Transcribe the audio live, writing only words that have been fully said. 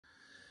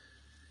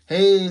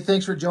Hey,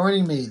 thanks for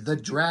joining me. The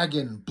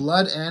Dragon,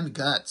 Blood and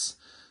Guts.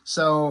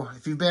 So,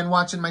 if you've been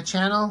watching my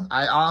channel,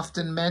 I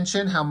often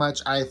mention how much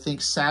I think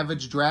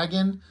Savage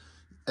Dragon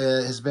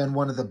has been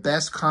one of the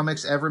best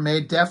comics ever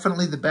made.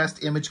 Definitely the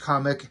best Image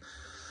comic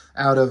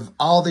out of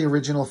all the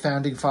original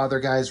Founding Father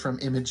guys from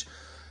Image.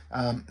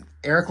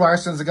 Eric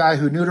Larson's a guy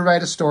who knew to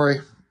write a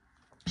story.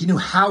 He knew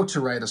how to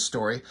write a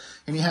story,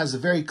 and he has a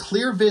very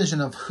clear vision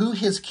of who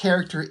his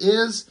character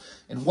is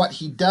and what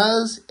he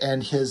does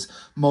and his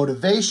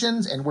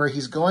motivations and where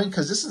he's going,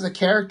 because this is a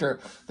character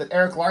that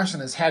Eric Larson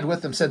has had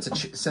with him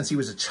since he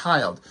was a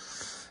child.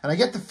 And I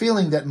get the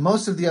feeling that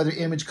most of the other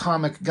Image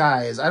comic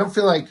guys, I don't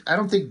know.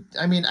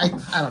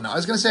 I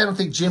was going to say I don't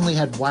think Jim Lee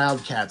had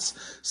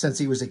Wildcats since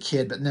he was a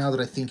kid, but now that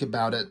I think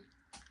about it,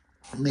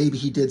 maybe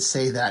he did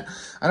say that.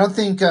 I don't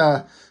think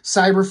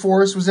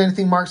Cyberforce was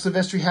anything Mark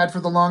Silvestri had for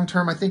the long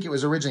term. I think it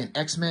was originally an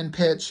X-Men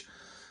pitch.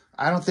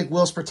 I don't think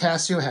Will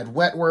Spartasio had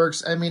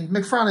Wetworks. I mean,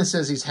 McFarlane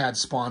says he's had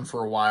Spawn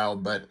for a while,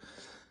 but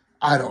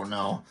I don't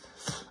know.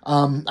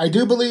 I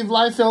do believe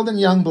Liefeld and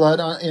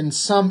Youngblood in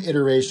some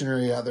iteration or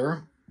the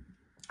other.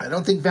 I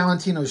don't think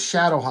Valentino's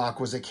Shadowhawk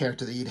was a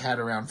character that he'd had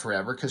around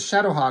forever, because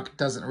Shadowhawk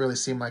doesn't really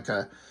seem like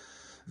a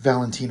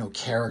Valentino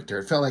character.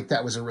 It felt like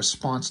that was a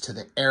response to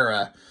the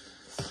era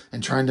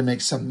and trying to make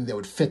something that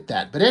would fit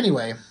that. But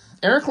anyway,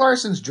 Eric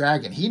Larson's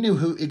Dragon, he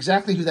knew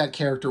exactly who that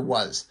character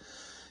was.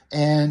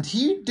 And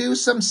he'd do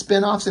some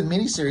spin-offs and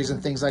miniseries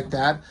and things like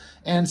that.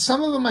 And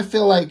some of them I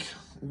feel like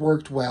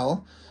worked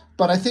well.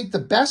 But I think the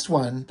best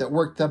one that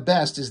worked the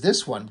best is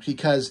this one,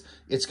 because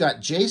it's got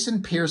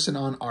Jason Pearson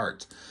on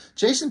art.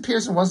 Jason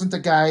Pearson wasn't the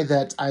guy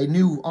that I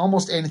knew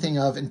almost anything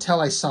of until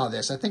I saw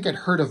this. I think I'd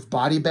heard of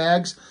Body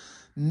Bags.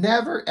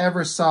 Never,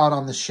 ever saw it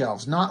on the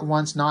shelves. Not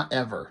once, not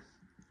ever.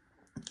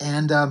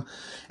 And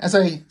as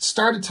I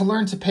started to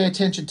learn to pay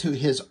attention to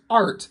his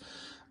art,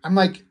 I'm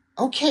like,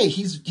 okay,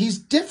 he's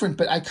different,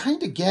 but I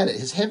kind of get it.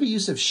 His heavy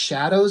use of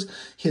shadows,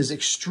 his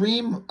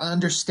extreme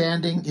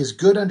understanding, his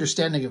good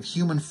understanding of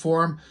human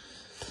form,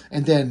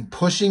 and then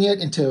pushing it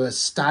into a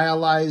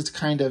stylized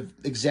kind of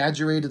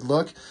exaggerated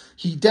look.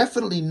 He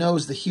definitely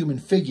knows the human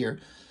figure,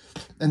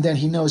 and then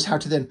he knows how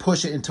to then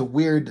push it into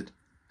weird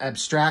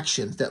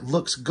abstraction that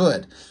looks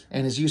good.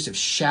 And his use of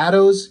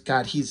shadows,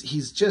 God,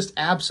 he's just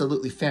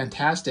absolutely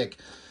fantastic.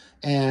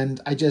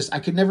 And I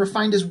could never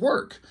find his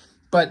work.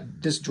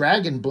 But this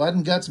Dragon Blood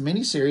and Guts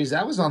miniseries,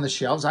 that was on the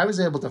shelves. I was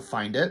able to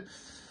find it.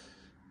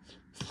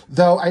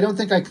 Though I don't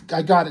think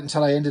I got it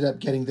until I ended up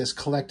getting this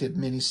collected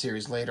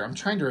miniseries later. I'm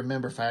trying to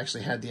remember if I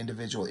actually had the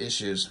individual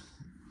issues.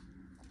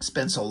 It's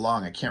been so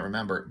long, I can't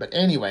remember. But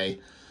anyway,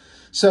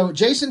 so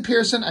Jason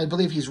Pearson, I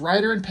believe he's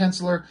writer and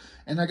penciler.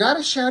 And I got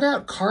to shout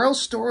out Carl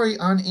Story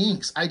on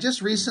inks. I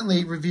just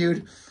recently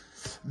reviewed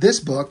this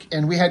book,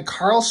 and we had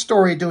Carl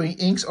Story doing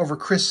inks over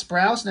Chris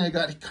Sprouse, and I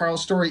got Carl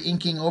Story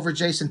inking over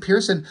Jason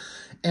Pearson.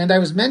 And I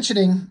was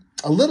mentioning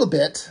a little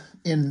bit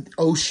in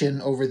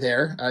Ocean over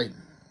there. At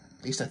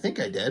least I think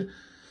I did.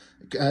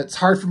 It's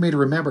hard for me to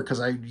remember because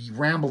I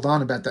rambled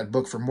on about that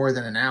book for more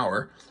than an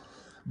hour.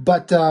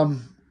 But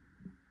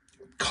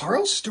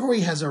Carl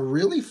Story has a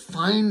really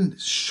fine,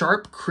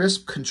 sharp,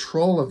 crisp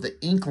control of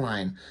the ink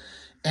line.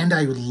 And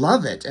I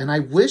love it. And I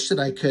wish that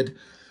I could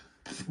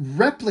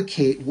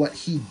replicate what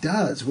he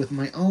does with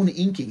my own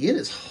inking. It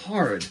is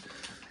hard.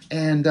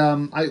 And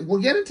I will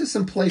get into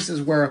some places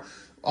where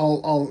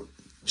I'll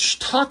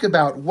talk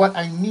about what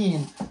I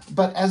mean.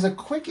 But as a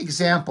quick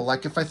example,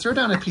 like if I throw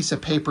down a piece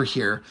of paper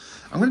here,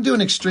 I'm going to do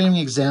an extreme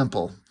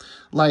example.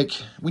 Like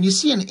when you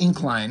see an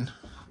ink line,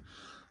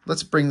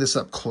 let's bring this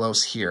up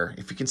close here.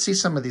 If you can see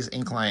some of these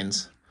ink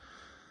lines.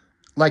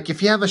 Like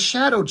if you have a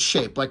shadowed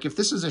shape, like if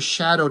this is a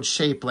shadowed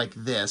shape like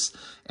this,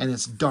 and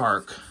it's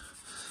dark,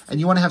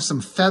 and you want to have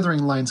some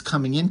feathering lines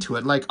coming into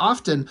it, like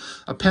often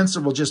a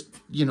pencil will just,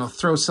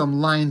 throw some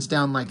lines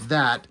down like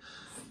that,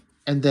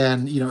 and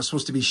then, it's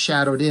supposed to be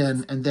shadowed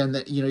in, and then,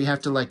 you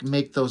have to like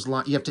make those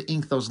lines, you have to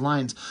ink those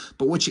lines.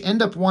 But what you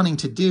end up wanting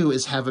to do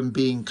is have them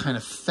being kind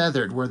of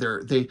feathered,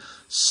 where they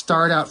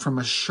start out from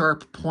a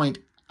sharp point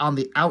on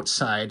the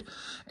outside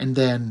and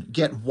then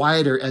get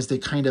wider as they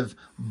kind of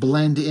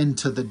blend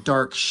into the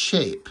dark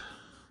shape,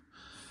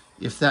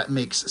 if that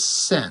makes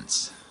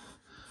sense.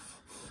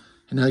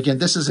 And now again,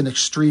 this is an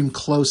extreme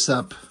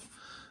close-up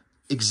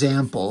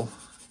example,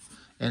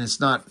 and it's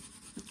not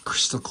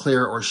crystal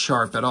clear or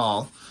sharp at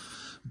all.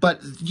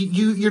 But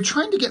you're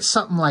trying to get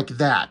something like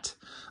that,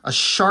 a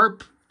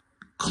sharp,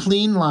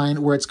 clean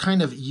line where it's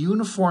kind of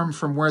uniform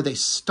from where they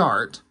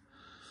start,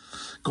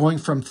 going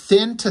from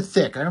thin to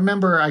thick. I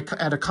remember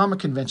at a comic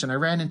convention, I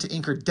ran into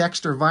inker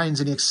Dexter Vines,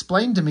 and he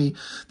explained to me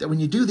that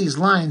when you do these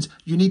lines,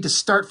 you need to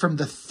start from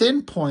the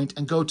thin point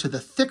and go to the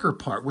thicker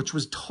part, which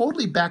was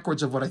totally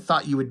backwards of what I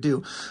thought you would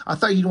do. I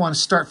thought you'd want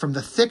to start from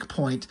the thick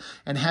point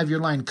and have your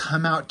line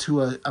come out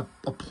to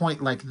a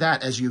point like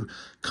that as you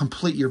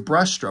complete your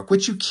brush stroke,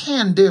 which you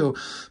can do.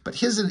 But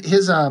his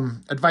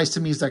advice to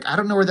me is like, I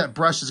don't know where that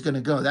brush is going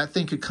to go. That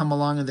thing could come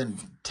along and then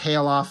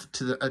tail off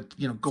to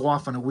the, go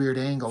off on a weird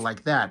angle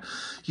like that.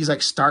 He's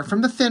like, start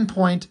from the thin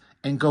point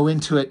and go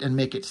into it and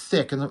make it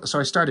thick. And so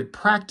I started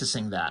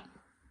practicing that.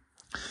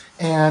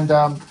 And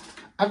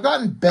I've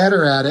gotten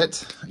better at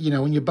it. You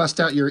know, when you bust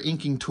out your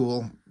inking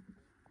tool,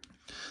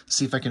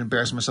 see if I can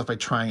embarrass myself by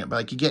trying it. But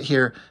like you get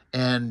here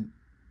and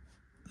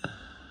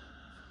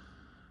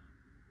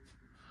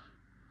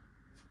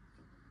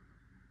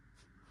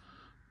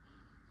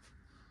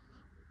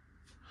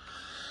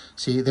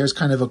see, there's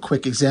kind of a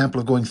quick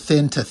example of going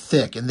thin to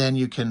thick, and then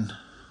you can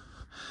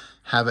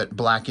have it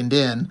blackened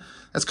in.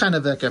 That's kind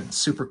of like a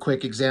super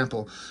quick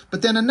example.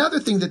 But then another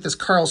thing that this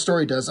Carl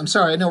story does, I'm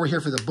sorry, I know we're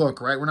here for the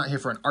book, right? We're not here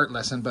for an art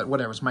lesson, but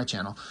whatever, it's my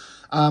channel.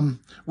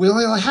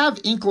 We'll have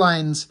ink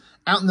lines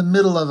out in the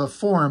middle of a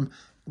form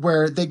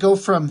where they go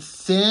from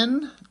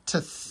thin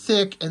to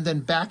thick and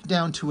then back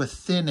down to a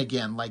thin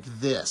again, like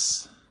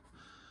this.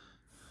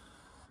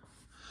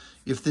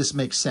 If this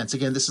makes sense.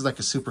 Again, this is like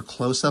a super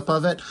close-up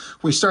of it,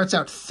 where he starts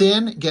out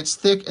thin, gets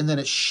thick, and then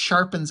it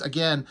sharpens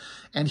again.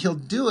 And he'll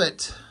do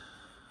it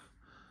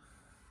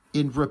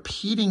in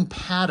repeating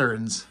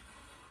patterns.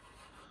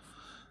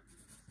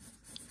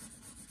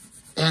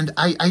 And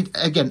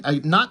again,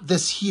 not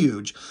this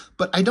huge,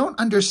 but I don't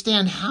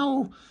understand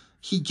how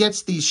he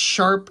gets these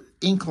sharp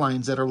ink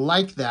lines that are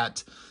like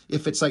that.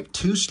 If it's like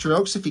 2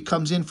 strokes, if he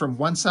comes in from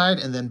one side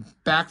and then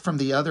back from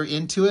the other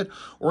into it,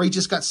 or he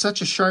just got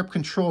such a sharp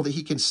control that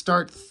he can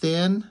start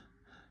thin,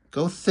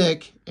 go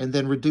thick, and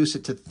then reduce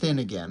it to thin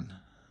again.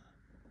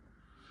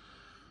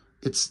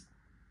 It's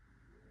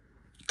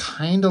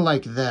kind of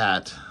like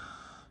that.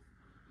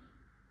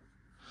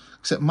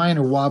 Except mine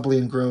are wobbly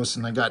and gross,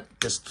 and I got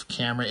this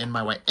camera in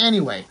my way.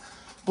 Anyway,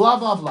 blah,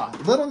 blah, blah.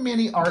 Little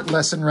mini art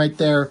lesson right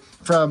there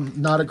from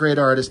Not a Great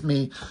Artist,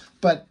 me.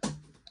 But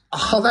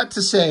all that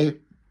to say,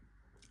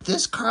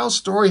 this Carl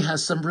story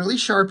has some really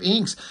sharp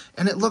inks,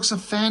 and it looks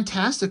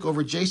fantastic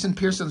over Jason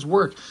Pearson's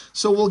work.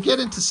 So we'll get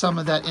into some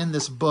of that in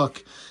this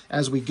book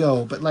as we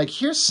go. But like,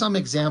 here's some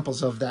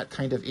examples of that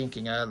kind of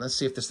inking. Let's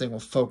see if this thing will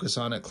focus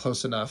on it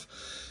close enough.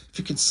 If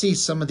you can see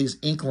some of these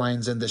ink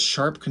lines and the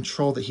sharp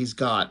control that he's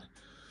got.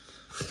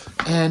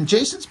 And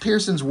Jason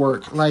Pearson's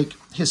work, like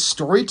his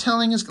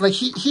storytelling is like,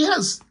 he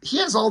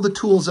has all the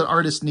tools that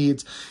artist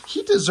needs.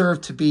 He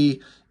deserved to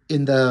be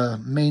in the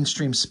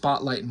mainstream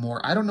spotlight more.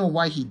 I don't know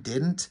why he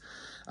didn't.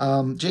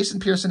 Jason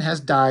Pearson has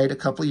died a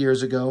couple of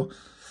years ago.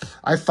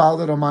 I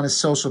followed him on his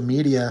social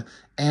media,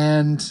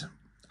 and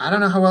I don't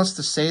know how else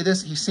to say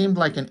this. He seemed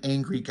like an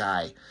angry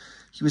guy.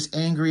 He was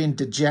angry and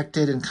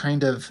dejected and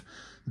kind of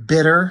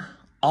bitter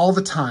all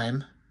the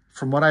time,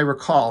 from what I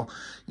recall.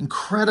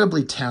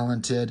 Incredibly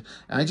talented,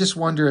 and I just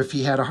wonder if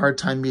he had a hard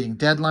time meeting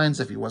deadlines,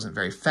 if he wasn't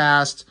very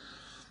fast.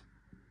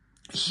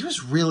 He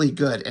was really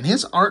good, and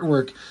his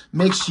artwork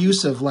makes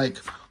use of like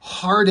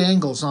hard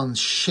angles on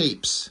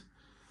shapes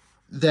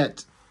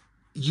that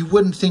you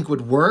wouldn't think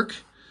would work,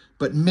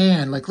 but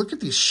man, like look at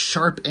these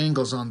sharp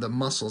angles on the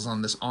muscles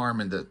on this arm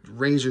and the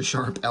razor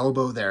sharp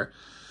elbow there.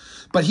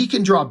 But he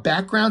can draw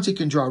backgrounds, he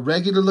can draw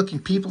regular looking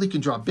people, he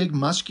can draw big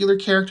muscular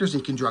characters,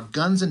 he can draw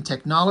guns and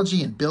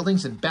technology and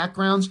buildings and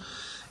backgrounds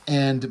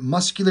and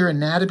muscular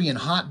anatomy and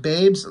hot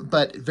babes,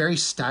 but very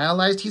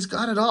stylized. He's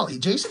got it all.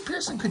 Jason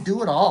Pearson could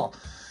do it all.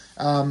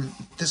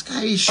 This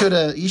guy, he should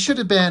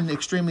have been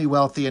extremely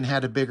wealthy and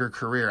had a bigger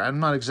career. I'm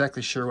not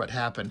exactly sure what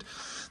happened.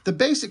 The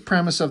basic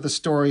premise of the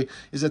story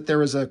is that there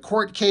was a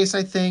court case,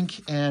 I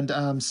think,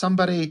 and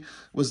somebody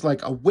was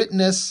like a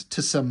witness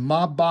to some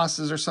mob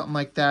bosses or something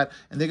like that,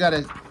 and they got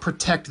to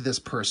protect this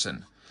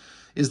person,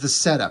 is the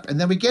setup. And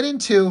then we get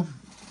into,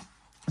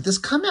 this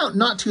come out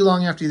not too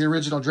long after the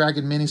original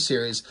Dragon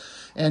miniseries,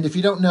 and if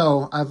you don't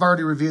know, I've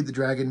already reviewed the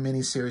Dragon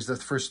miniseries, the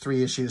first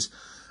 3 issues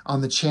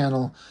on the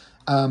channel.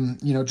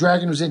 You know,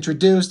 Dragon was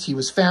introduced, he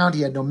was found,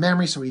 he had no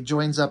memory, so he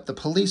joins up the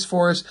police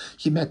force.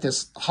 He met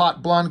this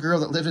hot blonde girl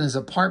that lived in his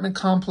apartment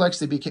complex.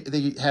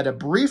 They had a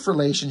brief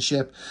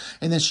relationship,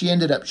 and then she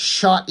ended up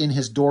shot in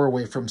his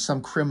doorway from some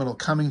criminal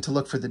coming to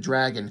look for the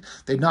Dragon.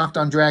 They knocked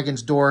on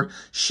Dragon's door,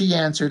 she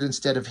answered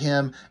instead of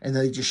him, and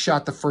then they just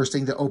shot the first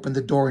thing that opened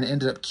the door and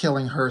ended up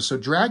killing her. So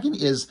Dragon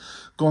is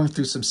going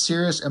through some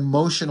serious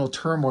emotional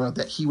turmoil,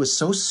 that he was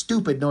so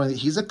stupid knowing that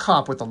he's a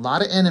cop with a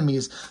lot of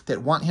enemies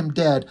that want him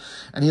dead,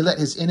 and he let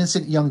his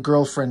innocent young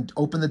girlfriend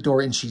open the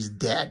door and she's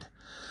dead.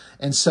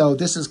 And so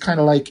this is kind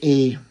of like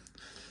a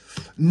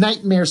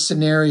nightmare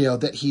scenario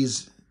that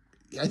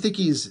I think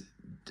he's,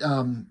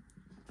 God,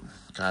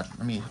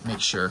 let me make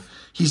sure.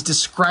 He's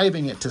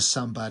describing it to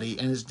somebody,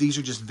 and these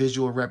are just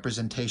visual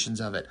representations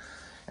of it.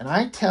 And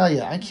I tell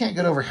you, I can't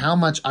get over how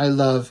much I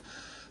love,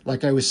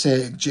 like I was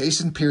saying,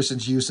 Jason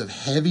Pearson's use of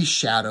heavy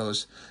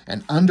shadows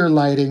and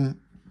underlighting,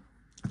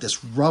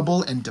 this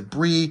rubble and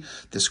debris,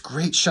 this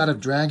great shot of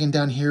Dragon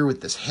down here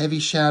with this heavy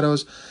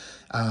shadows,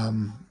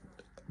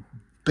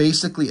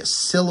 basically a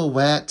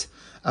silhouette.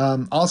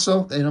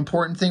 Also, an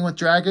important thing with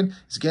Dragon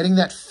is getting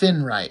that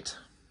fin right.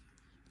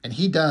 And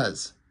he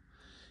does.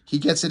 He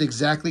gets it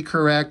exactly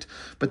correct,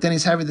 but then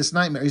he's having this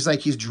nightmare. He's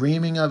like, he's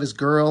dreaming of his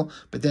girl,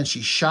 but then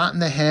she's shot in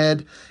the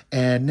head,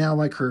 and now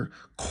like her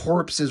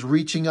corpse is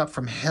reaching up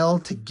from hell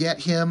to get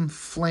him,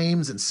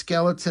 flames and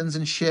skeletons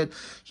and shit.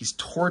 He's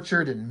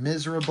tortured and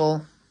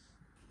miserable.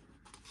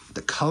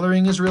 The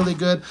coloring is really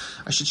good.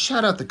 I should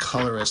shout out the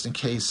colorist in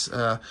case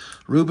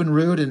Ruben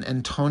Rood and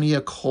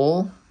Antonia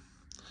Cole.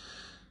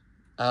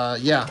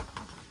 Yeah,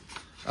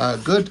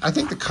 good. I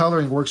think the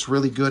coloring works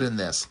really good in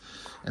this.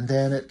 And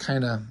then it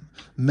kind of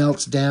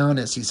melts down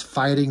as he's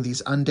fighting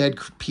these undead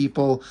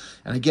people.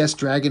 And I guess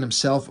Dragon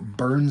himself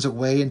burns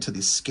away into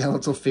these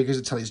skeletal figures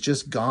until he's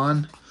just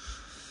gone.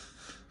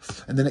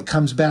 And then it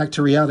comes back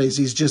to reality as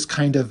he's just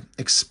kind of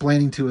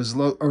explaining to his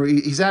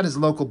he's at his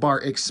local bar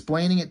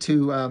explaining it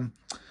to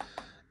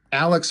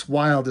Alex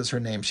Wilde is her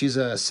name. She's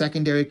a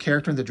secondary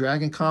character in the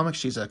Dragon comics.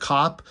 She's a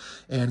cop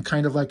and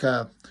kind of like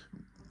a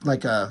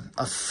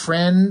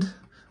friend,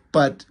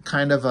 but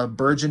kind of a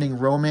burgeoning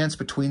romance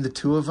between the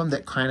two of them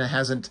that kind of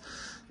hasn't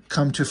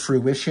come to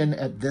fruition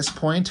at this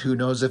point. Who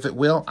knows if it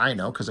will? I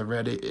know, because I've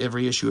read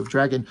every issue of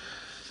Dragon.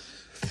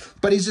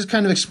 But he's just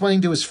kind of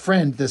explaining to his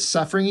friend the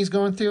suffering he's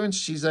going through, and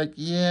she's like,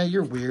 yeah,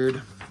 you're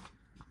weird.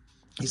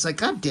 He's like,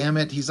 God damn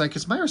it. He's like,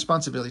 it's my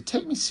responsibility.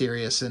 Take me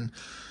serious.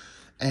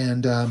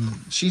 And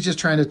she's just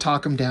trying to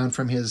talk him down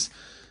from his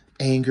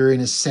anger and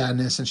his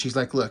sadness. And she's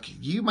like, look,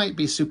 you might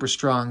be super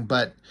strong,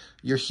 but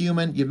you're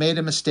human. You made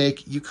a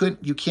mistake. You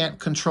can't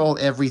control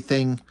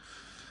everything.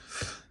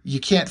 You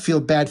can't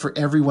feel bad for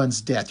everyone's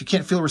death. You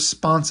can't feel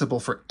responsible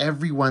for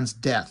everyone's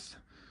death,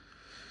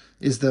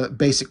 is the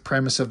basic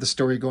premise of the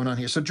story going on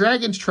here. So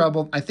Dragon's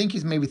troubled. I think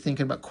he's maybe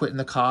thinking about quitting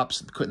the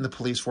cops, quitting the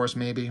police force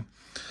maybe.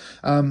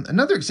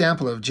 Another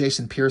example of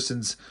Jason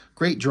Pearson's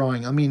great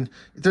drawing. I mean,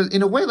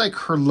 in a way, like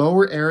her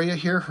lower area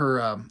here,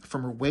 her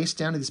from her waist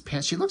down to these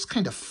pants, she looks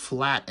kind of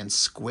flat and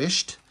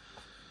squished,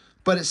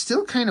 but it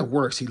still kind of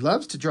works. He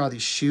loves to draw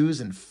these shoes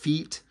and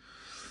feet.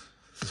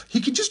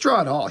 He can just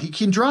draw it all. He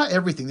can draw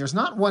everything. There's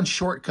not one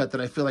shortcut that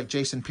I feel like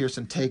Jason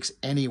Pearson takes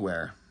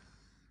anywhere.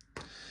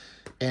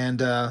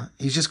 And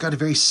he's just got a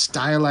very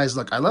stylized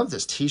look. I love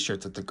this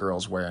t-shirt that the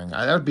girl's wearing.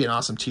 That would be an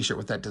awesome t-shirt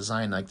with that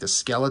design, like the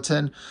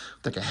skeleton,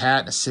 with like a hat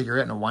and a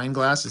cigarette and a wine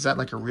glass. Is that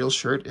like a real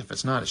shirt? If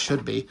it's not, it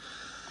should be.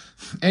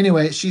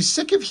 Anyway, she's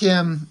sick of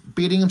him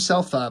beating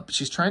himself up.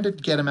 She's trying to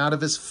get him out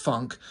of his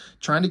funk,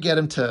 trying to get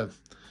him to,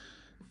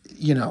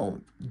 you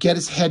know, get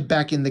his head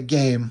back in the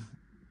game.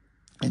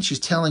 And she's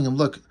telling him,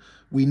 look,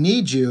 we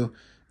need you,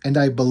 and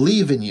I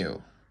believe in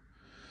you.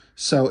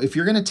 So if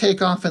you're going to take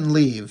off and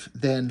leave,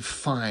 then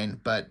fine,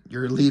 but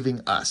you're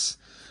leaving us.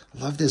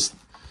 I love this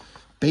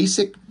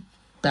basic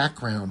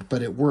background,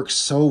 but it works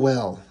so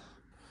well.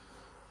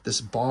 This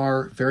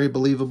bar, very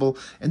believable.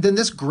 And then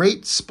this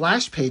great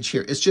splash page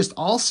here. It's just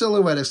all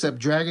silhouette except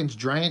Dragon's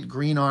giant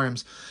green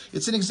arms.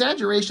 It's an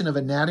exaggeration of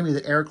anatomy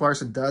that Eric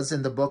Larson does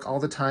in the book all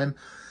the time,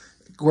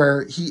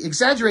 where he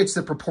exaggerates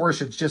the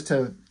proportions just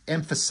to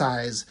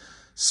emphasize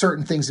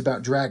certain things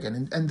about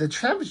Dragon. And the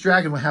Savage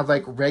Dragon will have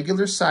like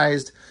regular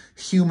sized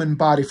human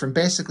body from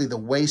basically the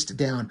waist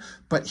down,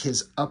 but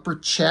his upper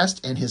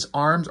chest and his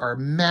arms are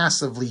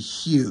massively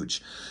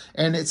huge.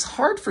 And it's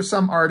hard for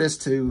some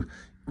artists to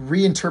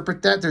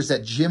reinterpret that. There's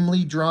that Jim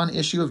Lee drawn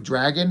issue of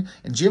Dragon,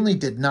 and Jim Lee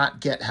did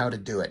not get how to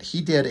do it.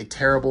 He did a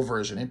terrible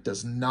version. It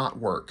does not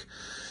work.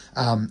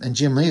 And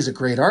Jim Lee is a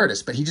great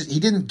artist, but he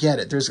didn't get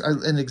it. There's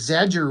an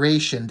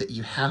exaggeration that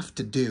you have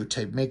to do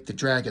to make the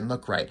Dragon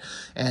look right.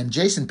 And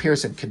Jason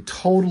Pearson can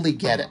totally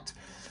get it.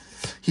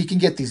 He can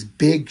get these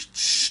big,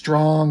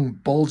 strong,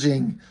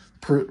 bulging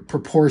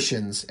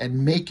proportions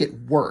and make it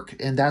work.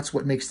 And that's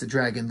what makes the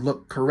Dragon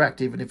look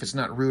correct, even if it's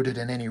not rooted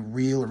in any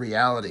real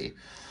reality.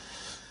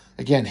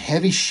 Again,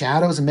 heavy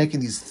shadows and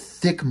making these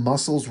thick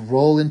muscles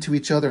roll into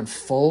each other and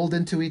fold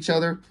into each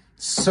other.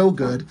 So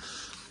good.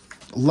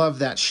 Love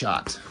that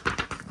shot.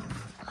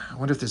 I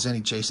wonder if there's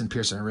any Jason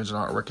Pearson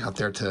original artwork out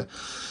there to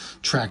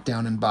track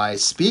down and buy.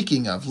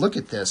 Speaking of, look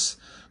at this.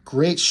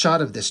 Great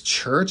shot of this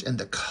church, and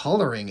the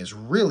coloring is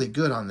really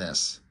good on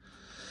this.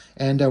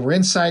 And we're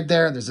inside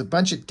there, and there's a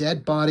bunch of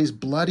dead bodies,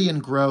 bloody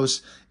and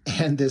gross,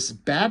 and this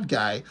bad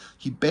guy,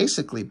 he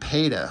basically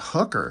paid a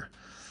hooker.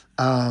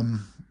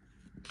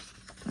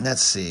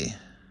 Let's see.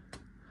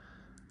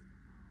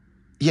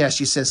 Yeah,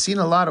 she says, seen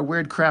a lot of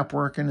weird crap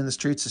working in the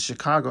streets of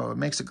Chicago. It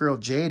makes a girl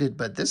jaded,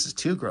 but this is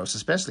too gross,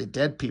 especially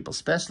dead people,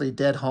 especially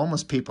dead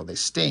homeless people. They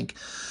stink.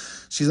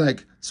 She's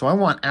like, so I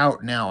want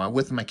out now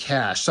with my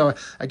cash. So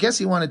I guess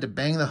he wanted to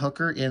bang the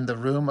hooker in the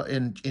room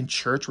in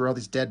church where all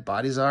these dead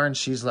bodies are. And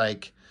she's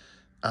like,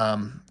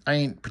 I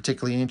ain't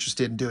particularly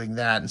interested in doing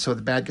that. And so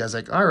the bad guy's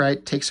like, all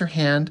right, takes her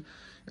hand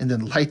and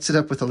then lights it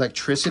up with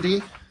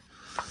electricity,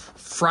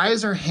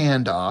 fries her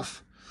hand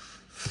off.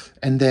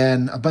 And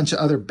then a bunch of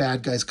other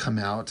bad guys come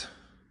out.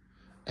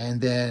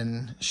 And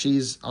then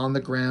she's on the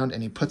ground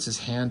and he puts his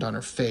hand on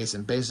her face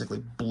and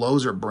basically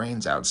blows her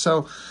brains out.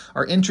 So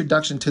our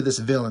introduction to this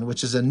villain,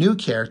 which is a new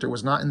character,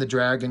 was not in the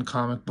Dragon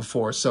comic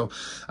before. So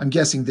I'm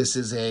guessing this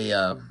is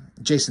a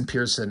Jason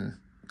Pearson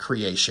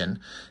creation,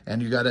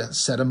 and you got to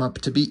set him up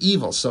to be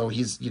evil. So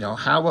he's, you know,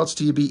 how else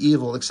do you be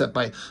evil except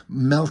by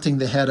melting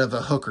the head of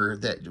a hooker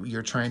that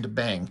you're trying to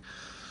bang?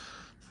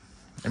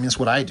 I mean, that's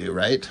what I do,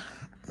 right?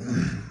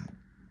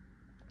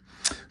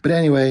 But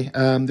anyway,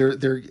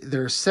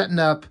 they're setting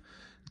up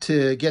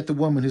to get the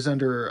woman who's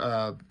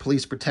under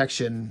police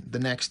protection the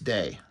next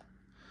day.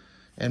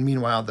 And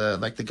meanwhile,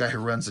 the guy who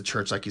runs the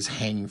church, like, he's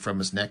hanging from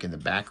his neck in the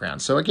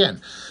background. So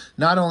again,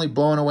 not only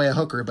blowing away a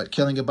hooker, but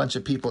killing a bunch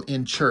of people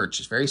in church.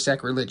 It's very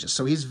sacrilegious.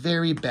 So he's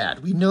very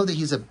bad. We know that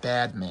he's a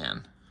bad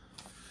man.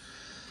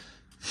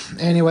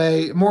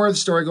 Anyway, more of the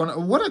story going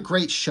on. What a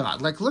great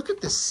shot. Like, look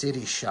at the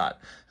city shot.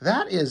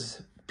 That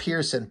is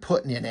Pearson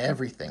putting in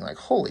everything. Like,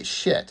 holy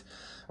shit.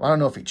 Well, I don't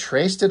know if he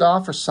traced it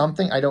off or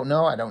something. I don't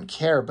know. I don't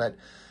care. But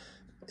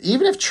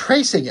even if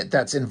tracing it,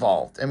 that's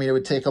involved. I mean, it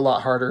would take a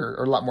lot harder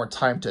or a lot more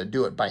time to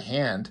do it by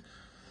hand.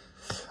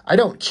 I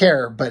don't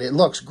care, but it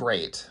looks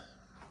great.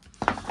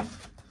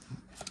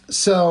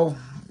 So,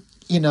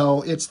 you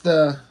know, it's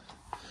the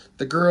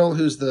girl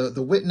who's the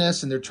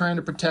witness, and they're trying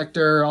to protect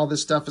her. All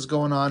this stuff is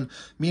going on.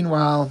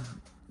 Meanwhile,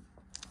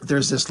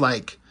 there's this,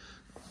 like,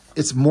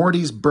 it's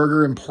Morty's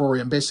Burger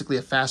Emporium, basically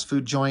a fast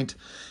food joint,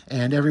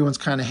 and everyone's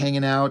kind of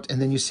hanging out.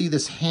 And then you see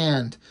this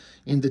hand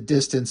in the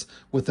distance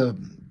with a,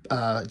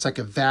 it's like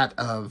a vat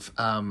of,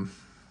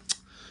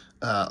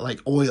 like,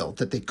 oil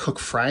that they cook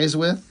fries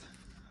with.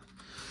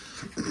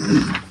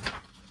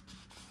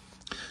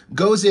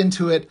 Goes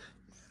into it,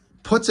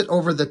 puts it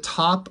over the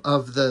top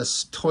of the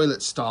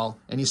toilet stall,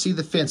 and you see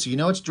the fin, so you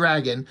know it's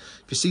Dragon.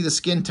 If you see the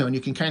skin tone,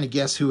 you can kind of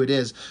guess who it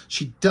is.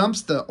 She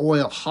dumps the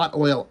oil, hot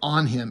oil,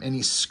 on him, and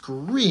he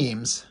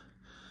screams.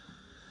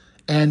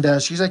 And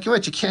she's like,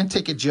 what, you can't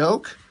take a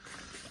joke?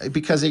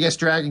 Because I guess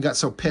Dragon got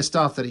so pissed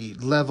off that he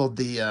leveled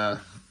the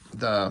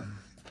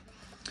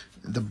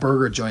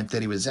burger joint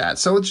that he was at.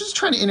 So just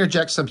trying to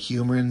interject some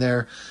humor in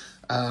there.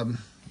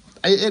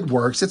 It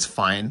works. It's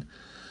fine.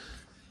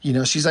 You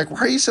know, she's like, why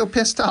are you so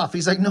pissed off?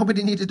 He's like,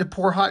 nobody needed to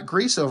pour hot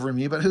grease over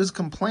me, but who's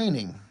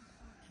complaining?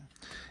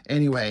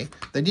 Anyway,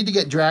 they need to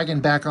get Dragon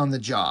back on the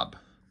job.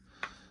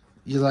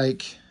 You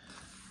like,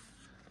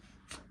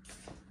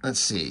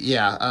 let's see.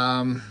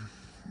 Yeah.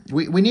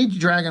 We need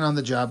Dragon on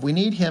the job. We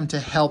need him to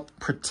help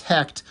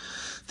protect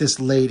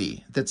this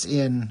lady that's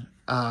in,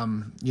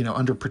 you know,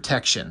 under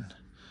protection.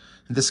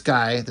 And this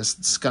guy, this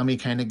scummy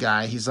kind of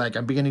guy, he's like,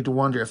 I'm beginning to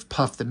wonder if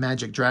Puff the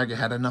Magic Dragon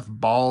had enough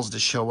balls to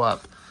show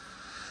up.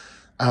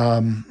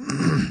 And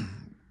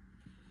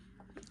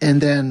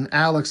then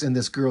Alex and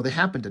this girl, they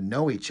happen to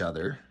know each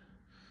other.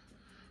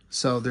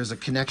 So there's a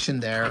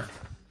connection there.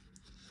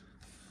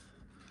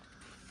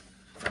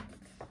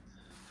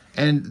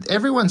 And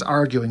everyone's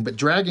arguing, but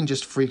Dragon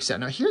just freaks out.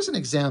 Now, here's an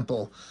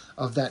example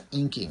of that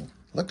inking.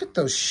 Look at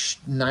those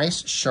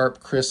nice,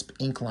 sharp, crisp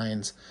ink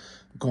lines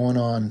going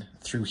on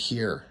through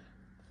here.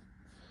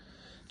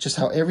 Just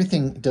how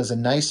everything does a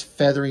nice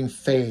feathering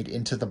fade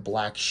into the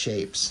black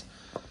shapes.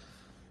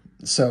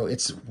 So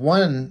it's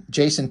one,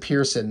 Jason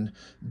Pearson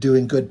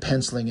doing good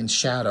penciling and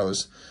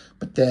shadows,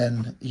 but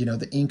then, you know,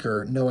 the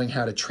inker knowing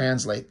how to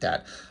translate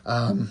that.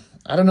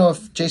 I don't know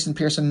if Jason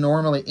Pearson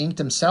normally inked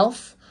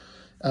himself.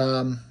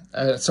 So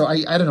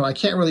I don't know. I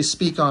can't really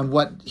speak on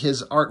what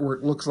his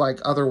artwork looks like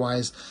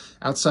otherwise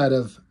outside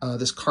of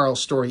this Carl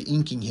Story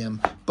inking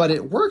him, but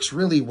it works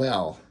really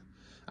well.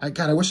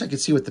 God, I wish I could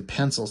see what the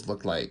pencils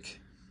look like.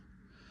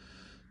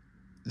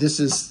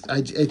 This is,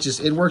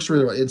 it works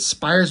really well. It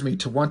inspires me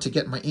to want to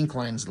get my ink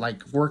lines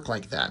work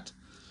like that.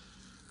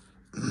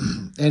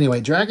 Anyway,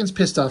 Dragon's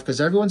pissed off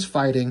because everyone's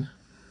fighting.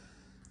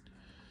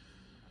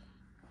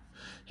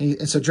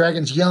 And so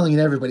Dragon's yelling at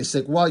everybody. He's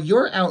like, well,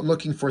 you're out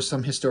looking for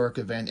some historic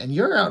event and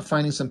you're out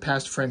finding some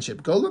past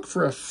friendship. Go look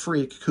for a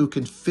freak who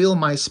can fill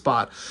my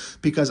spot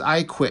because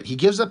I quit. He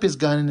gives up his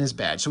gun and his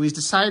badge. So he's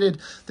decided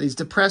that he's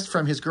depressed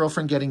from his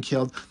girlfriend getting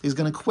killed. He's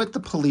going to quit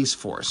the police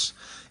force.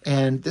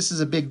 And this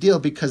is a big deal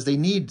because they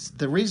need,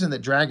 the reason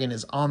that Dragon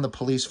is on the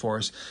police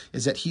force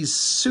is that he's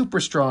super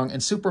strong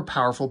and super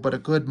powerful, but a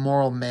good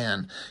moral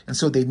man. And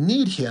so they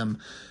need him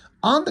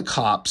on the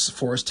cops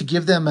force to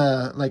give them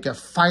a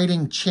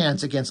fighting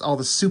chance against all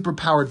the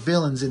super-powered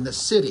villains in the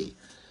city.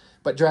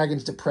 But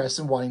Dragon's depressed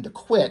and wanting to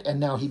quit, and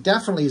now he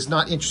definitely is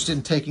not interested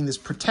in taking this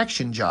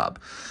protection job.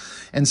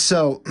 And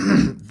so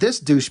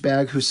this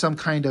douchebag, who's some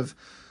kind of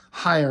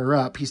higher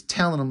up, he's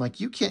telling him, like,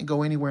 you can't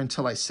go anywhere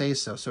until I say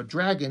so. So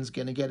Dragon's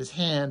going to get his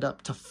hand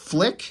up to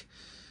flick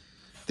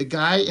the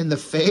guy in the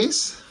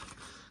face,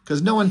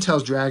 because no one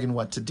tells Dragon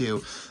what to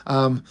do.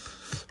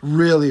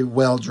 Really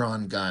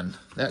well-drawn gun.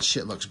 That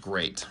shit looks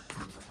great.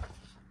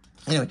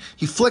 Anyway,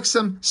 he flicks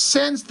him,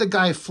 sends the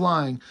guy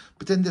flying,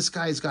 but then this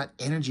guy's got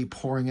energy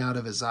pouring out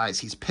of his eyes.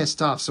 He's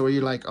pissed off. So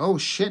you're like, oh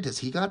shit, has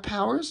he got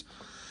powers?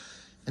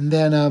 And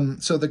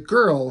then, so the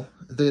girl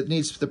that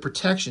needs the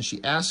protection,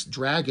 she asks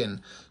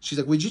Dragon, she's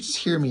like, would you just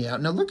hear me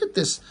out? Now look at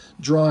this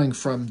drawing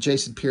from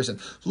Jason Pearson.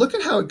 Look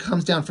at how it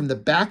comes down from the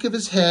back of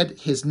his head,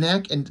 his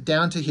neck, and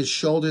down to his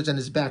shoulders and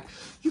his back.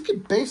 You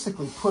could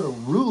basically put a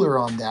ruler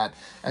on that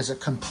as a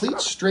complete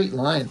straight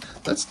line.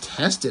 Let's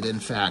test it, in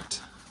fact.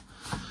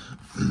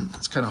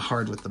 It's kind of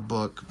hard with the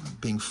book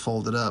being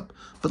folded up.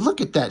 But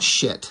look at that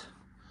shit.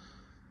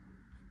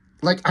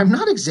 Like, I'm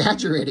not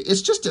exaggerating.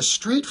 It's just a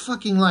straight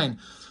fucking line.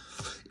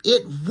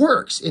 It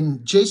works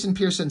in Jason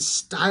Pearson's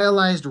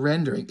stylized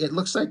rendering. It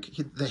looks like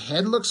the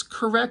head looks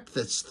correct.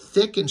 That's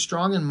thick and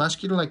strong and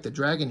muscular like the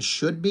dragon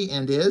should be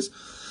and is.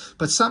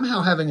 But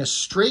somehow having a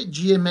straight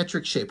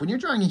geometric shape. When you're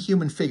drawing a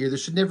human figure, there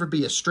should never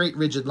be a straight,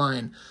 rigid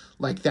line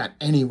like that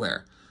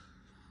anywhere.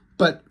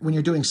 But when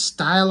you're doing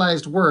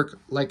stylized work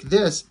like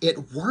this,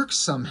 it works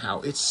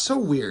somehow. It's so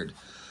weird.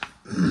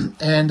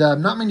 And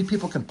not many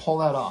people can pull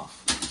that off.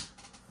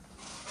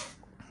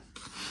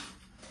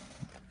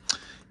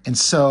 And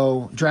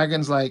so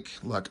Dragon's like,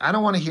 look, I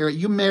don't want to hear it.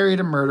 You married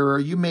a murderer.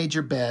 You made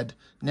your bed.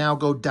 Now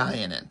go die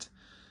in it.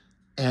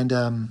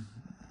 And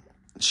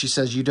she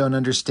says, you don't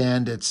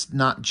understand. It's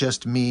not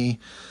just me.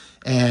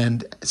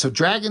 And so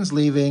Dragon's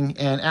leaving.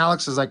 And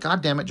Alex is like,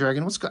 God damn it,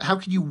 Dragon. How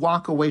can you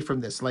walk away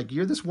from this? Like,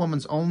 you're this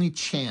woman's only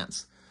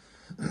chance.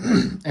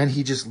 And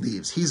he just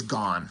leaves. He's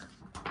gone.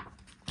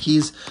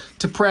 He's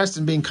depressed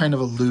and being kind of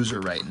a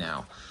loser right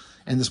now.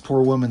 And this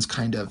poor woman's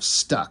kind of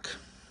stuck.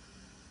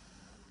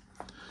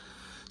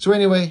 So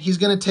anyway, he's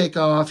going to take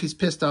off. He's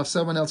pissed off.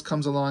 Someone else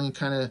comes along and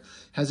kind of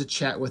has a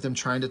chat with him,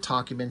 trying to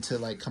talk him into,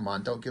 like, come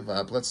on, don't give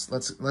up.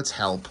 Let's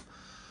help.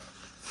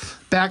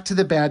 Back to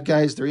the bad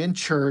guys. They're in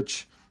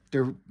church.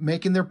 They're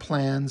making their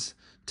plans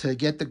to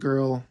get the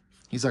girl.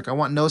 He's like, I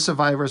want no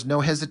survivors,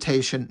 no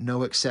hesitation,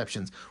 no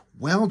exceptions.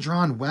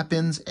 Well-drawn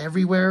weapons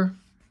everywhere.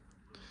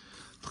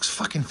 Looks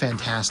fucking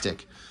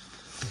fantastic.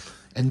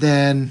 And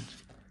then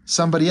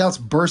somebody else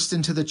bursts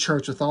into the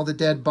church with all the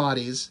dead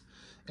bodies.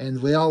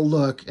 And we all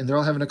look, and they're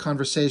all having a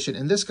conversation.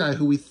 And this guy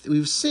who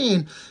we've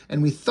seen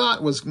and we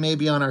thought was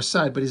maybe on our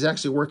side, but he's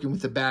actually working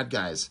with the bad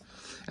guys.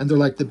 And they're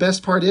like, the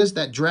best part is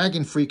that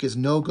Dragon Freak is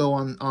no-go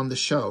on the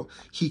show.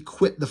 He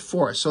quit the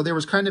force. So there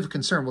was kind of a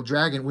concern. Well,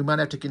 Dragon, we might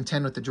have to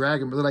contend with the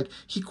Dragon. But they're like,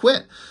 he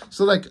quit.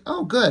 So like,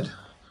 oh, good.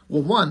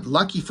 Well, one,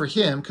 lucky for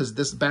him, because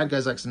this bad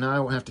guy's like, so now I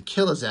won't have to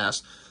kill his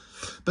ass.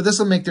 But this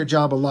will make their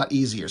job a lot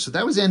easier. So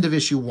that was the end of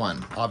issue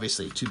 1,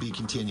 obviously, to be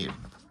continued.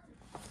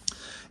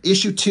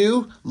 Issue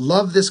 2,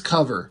 love this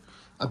cover.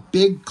 A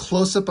big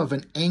close-up of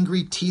an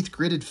angry,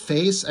 teeth-gritted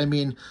face. I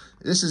mean,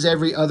 this is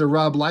every other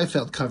Rob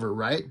Liefeld cover,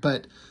 right?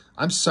 But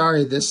I'm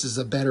sorry, this is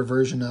a better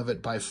version of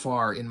it by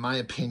far, in my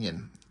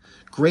opinion.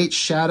 Great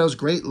shadows,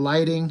 great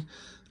lighting,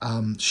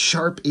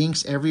 sharp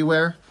inks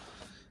everywhere.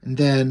 And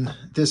then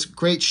this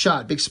great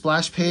shot, big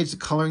splash page, the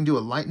coloring to a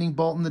lightning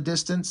bolt in the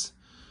distance.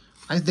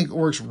 I think it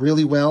works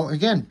really well.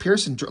 Again,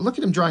 Pearson, look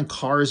at him drawing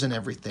cars and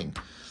everything.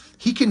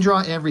 He can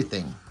draw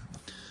everything.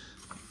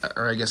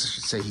 Or I guess I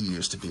should say he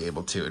used to be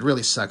able to. It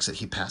really sucks that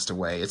he passed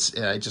away.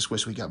 I just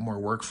wish we got more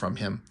work from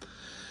him.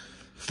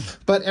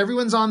 But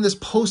everyone's on this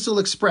Postal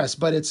Express,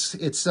 but it's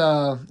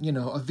you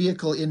know, a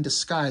vehicle in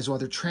disguise while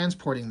they're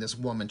transporting this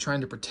woman,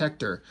 trying to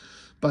protect her.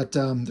 But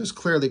there's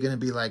clearly going to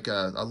be like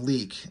a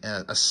leak,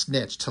 a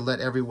snitch to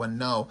let everyone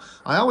know.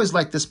 I always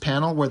like this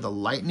panel where the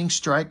lightning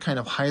strike kind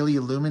of highly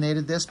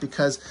illuminated this,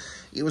 because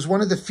it was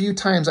one of the few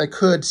times I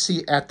could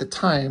see at the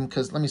time,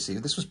 because let me see,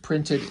 this was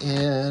printed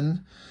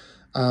in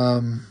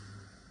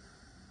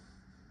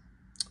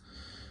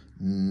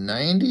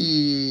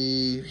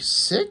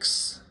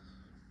 96?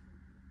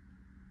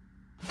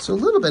 So a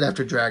little bit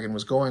after Dragon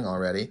was going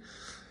already.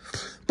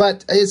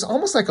 But it's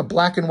almost like a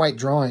black and white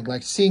drawing,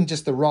 like seeing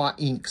just the raw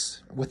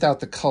inks without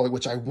the color,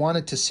 which I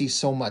wanted to see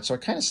so much. So I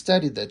kind of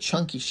studied the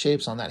chunky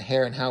shapes on that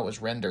hair and how it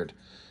was rendered.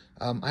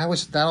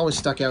 That always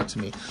stuck out to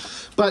me.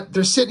 But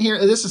they're sitting here.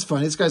 This is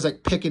funny. This guy's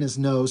like picking his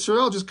nose. So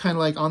they're all just kind of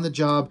like on the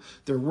job.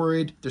 They're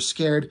worried. They're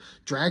scared.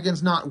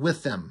 Dragon's not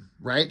with them,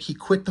 right? He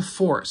quit the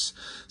force.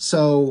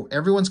 So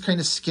everyone's kind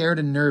of scared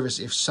and nervous.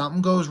 If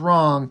something goes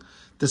wrong,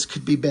 this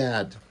could be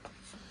bad.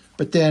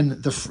 But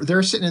then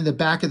they're sitting in the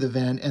back of the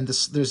van, and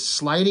there's a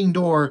sliding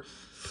door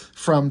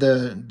from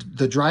the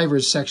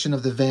driver's section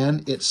of the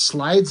van. It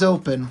slides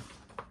open.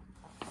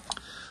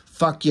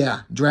 Fuck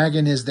yeah,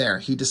 Dragon is there.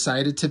 He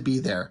decided to be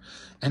there.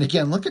 And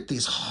again, look at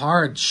these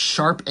hard,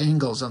 sharp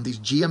angles on these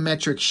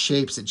geometric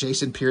shapes that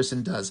Jason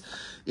Pearson does.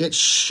 It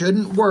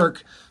shouldn't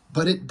work,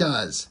 but it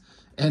does.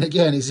 And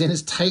again, he's in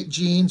his tight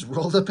jeans,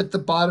 rolled up at the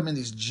bottom in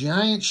these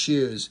giant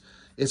shoes.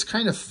 It's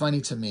kind of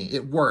funny to me.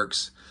 It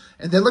works.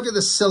 And then look at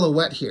the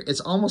silhouette here.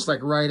 It's almost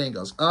like right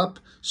angles. Up,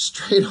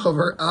 straight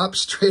over,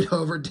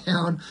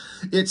 down.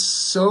 It's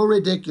so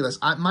ridiculous.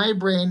 My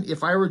brain,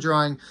 if I were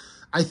drawing,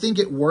 I think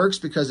it works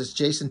because it's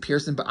Jason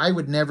Pearson, but I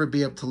would never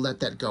be able to let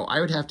that go.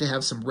 I would have to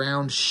have some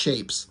round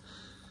shapes.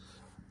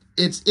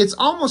 It's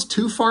almost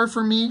too far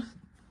for me.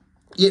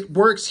 It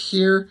works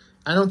here.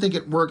 I don't think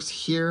it works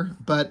here,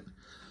 but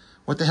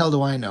what the hell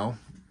do I know?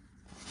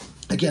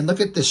 Again,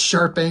 look at this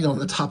sharp angle on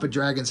the top of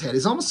Dragon's head.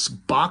 He's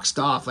almost boxed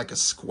off like a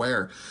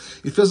square.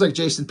 It feels like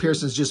Jason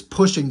Pearson's just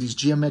pushing these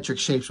geometric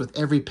shapes with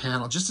every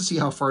panel just to see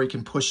how far he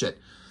can push it.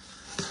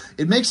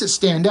 It makes it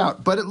stand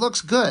out, but it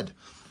looks good.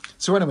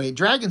 So anyway,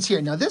 Dragon's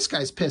here. Now this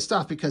guy's pissed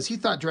off because he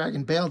thought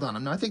Dragon bailed on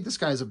him. Now I think this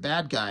guy's a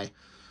bad guy.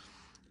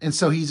 And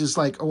so he's just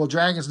like, oh, well,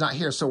 Dragon's not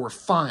here, so we're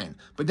fine.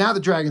 But now the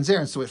Dragon's there,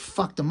 and so it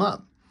fucked him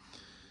up.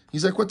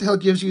 He's like, what the hell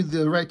gives you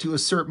the right to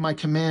assert my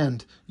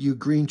command, you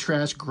green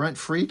trash grunt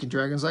freak? And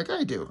Dragon's like,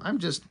 I do. I'm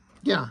just,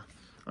 yeah.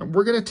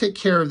 We're going to take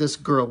care of this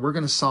girl. We're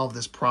going to solve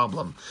this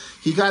problem.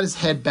 He got his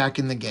head back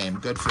in the game.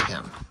 Good for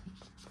him.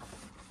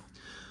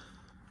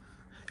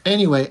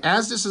 Anyway,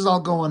 as this is all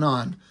going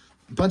on,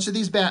 a bunch of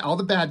these all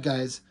the bad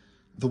guys,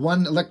 the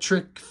one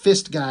electric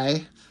fist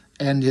guy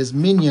and his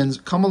minions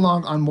come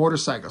along on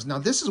motorcycles. Now,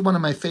 this is one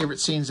of my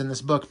favorite scenes in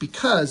this book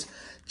because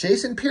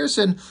Jason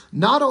Pearson,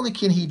 not only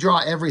can he draw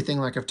everything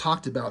like I've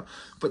talked about,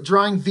 but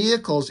drawing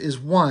vehicles is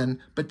one,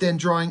 but then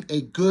drawing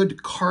a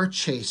good car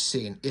chase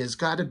scene is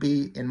got to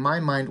be, in my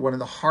mind, one of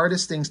the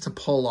hardest things to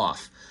pull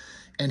off.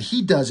 And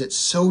he does it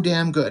so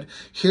damn good.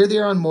 Here they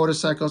are on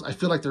motorcycles. I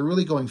feel like they're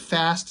really going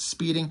fast,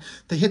 speeding.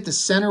 They hit the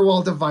center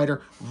wall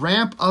divider,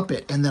 ramp up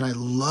it, and then I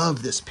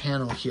love this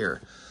panel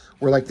here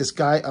where like this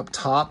guy up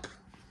top,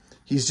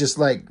 he's just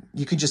like,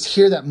 you can just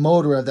hear that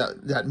motor of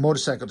that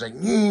motorcycle like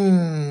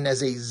as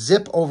they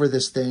zip over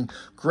this thing.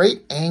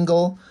 Great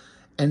angle.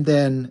 And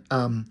then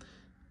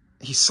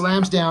he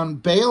slams down,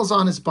 bails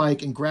on his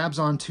bike, and grabs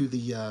onto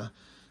the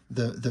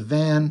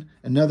van.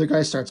 Another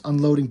guy starts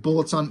unloading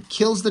bullets on,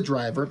 kills the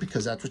driver,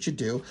 because that's what you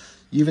do.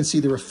 You even see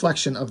the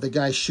reflection of the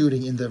guy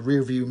shooting in the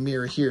rearview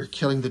mirror here,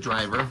 killing the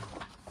driver.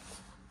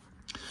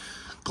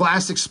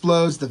 Glass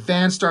explodes. The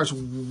van starts,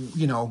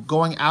 you know,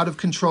 going out of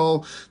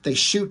control. They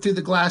shoot through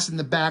the glass in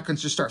the back and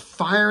just start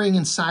firing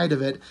inside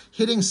of it,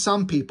 hitting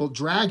some people.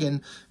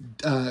 Dragon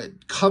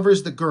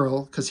covers the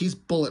girl because he's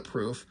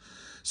bulletproof.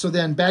 So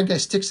then bad guy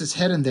sticks his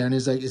head in there and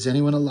is like, is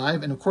anyone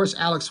alive? And of course,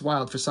 Alex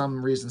Wilde, for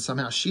some reason,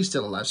 somehow she's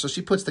still alive. So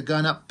she puts the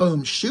gun up,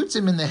 boom, shoots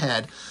him in the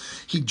head.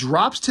 He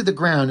drops to the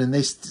ground, and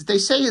they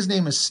say his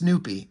name is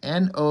Snoopy,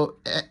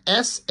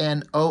 S-N-O-O-P-I.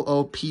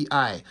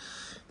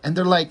 And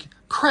they're like,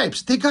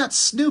 cripes, they got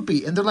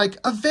Snoopy. And they're like,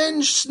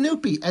 avenge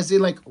Snoopy, as they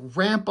like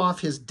ramp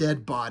off his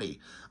dead body.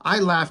 I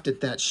laughed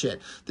at that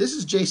shit. This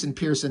is Jason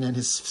Pearson and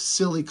his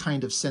silly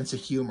kind of sense of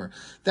humor.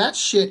 That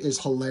shit is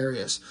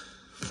hilarious.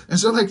 And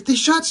so like, they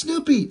shot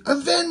Snoopy,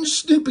 avenge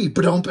Snoopy,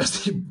 but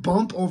as they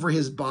bump over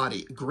his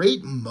body.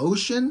 Great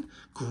motion,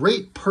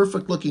 great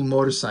perfect looking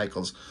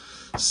motorcycles.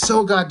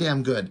 So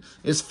goddamn good.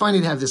 It's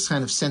funny to have this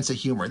kind of sense of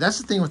humor. That's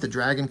the thing with the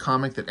Dragon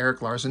comic that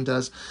Eric Larson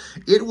does.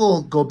 It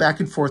will go back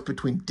and forth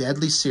between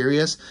deadly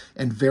serious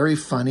and very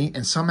funny,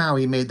 and somehow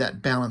he made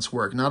that balance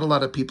work. Not a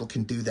lot of people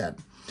can do that,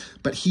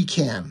 but he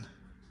can.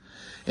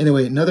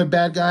 Anyway, another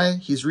bad guy,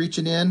 he's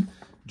reaching in.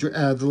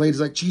 The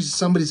lady's like, Jesus,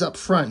 somebody's up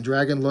front.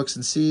 Dragon looks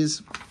and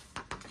sees.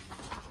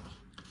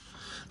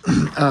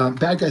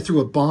 Bad guy threw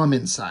a bomb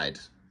inside,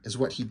 is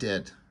what he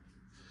did.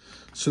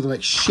 So they're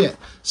like, shit.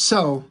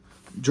 So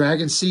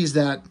Dragon sees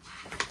that.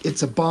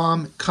 It's a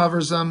bomb,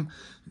 covers them.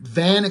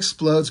 Van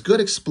explodes,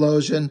 good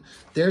explosion.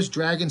 There's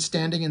Dragon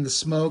standing in the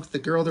smoke. The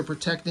girl they're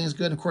protecting is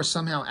good. And of course,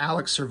 somehow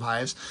Alex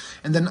survives.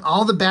 And then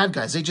all the bad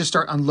guys, they just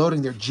start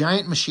unloading their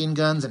giant machine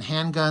guns and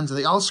handguns. And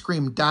they all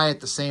scream, die at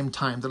the same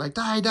time. They're like,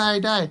 die, die,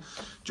 die.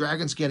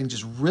 Dragon's getting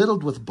just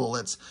riddled with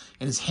bullets.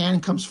 And his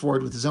hand comes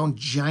forward with his own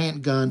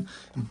giant gun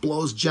and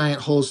blows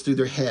giant holes through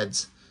their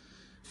heads.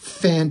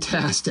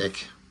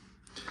 Fantastic.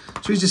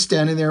 So he's just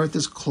standing there with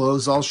his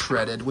clothes all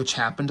shredded, which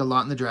happened a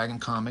lot in the Dragon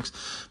comics.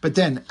 But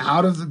then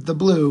out of the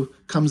blue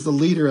comes the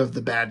leader of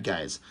the bad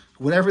guys.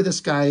 Whatever this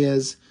guy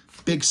is,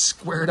 big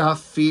squared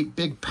off feet,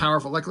 big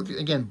powerful, like look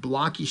again,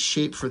 blocky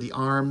shape for the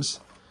arms.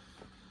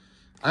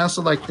 I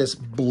also like this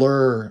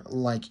blur,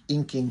 like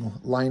inking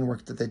line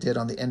work that they did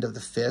on the end of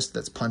the fist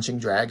that's punching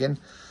Dragon.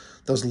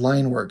 Those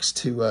line works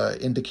to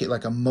indicate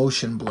like a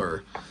motion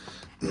blur.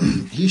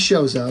 He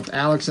shows up.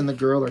 Alex and the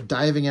girl are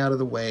diving out of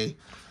the way,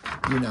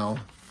 you know.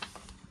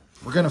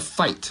 We're going to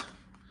fight.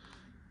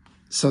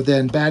 So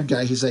then bad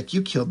guy, he's like,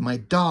 you killed my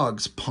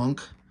dogs,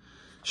 punk.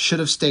 Should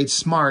have stayed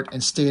smart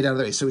and stayed out of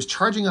the way. So he's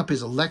charging up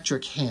his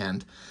electric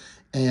hand.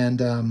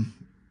 And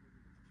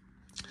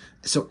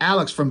so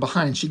Alex from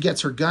behind, she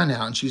gets her gun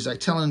out and she's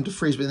like telling him to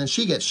freeze, but then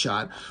she gets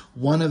shot.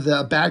 One of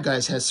the bad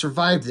guys has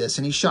survived this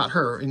and he shot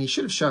her, and he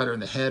should have shot her in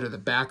the head or the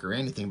back or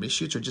anything, but he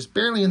shoots her just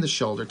barely in the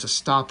shoulder to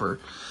stop her.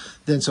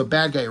 Then so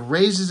bad guy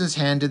raises his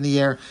hand in the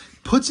air,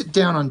 puts it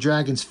down on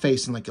Dragon's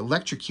face and like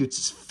electrocutes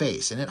his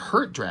face, and it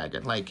hurt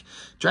Dragon. Like,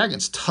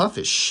 Dragon's tough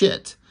as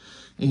shit.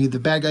 And the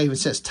bad guy even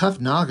says, tough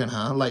noggin,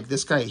 huh? Like,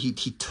 this guy, he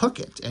took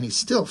it and he's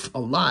still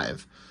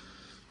alive.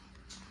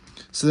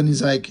 So then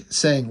he's like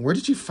saying, where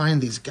did you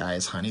find these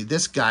guys, honey?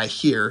 This guy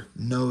here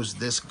knows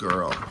this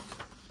girl.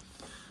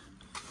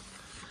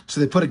 So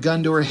they put a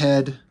gun to her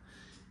head,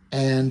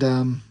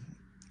 and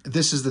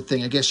this is the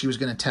thing. I guess she was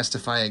going to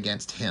testify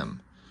against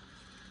him.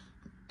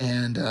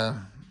 And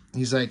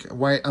he's like,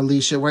 why,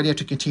 Alicia, why do you have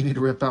to continue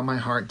to rip out my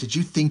heart? Did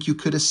you think you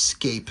could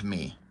escape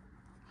me?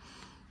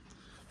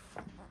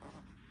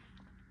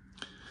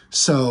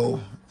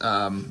 So,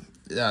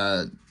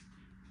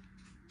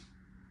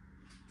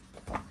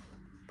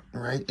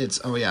 right? It's,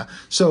 oh yeah.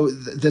 So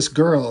this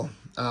girl,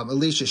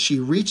 Alicia,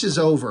 she reaches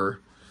over,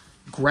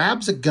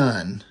 grabs a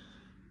gun,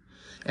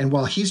 and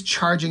while he's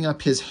charging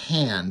up his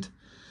hand,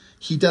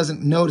 he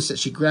doesn't notice it.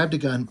 She grabbed a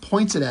gun,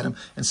 points it at him,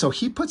 and so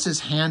he puts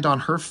his hand on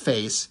her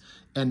face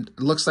and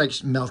looks like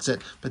she melts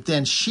it, but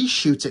then she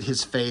shoots at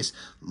his face,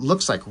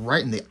 looks like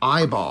right in the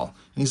eyeball.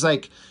 And he's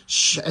like,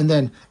 shh. And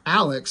then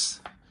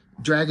Alex,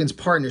 Dragon's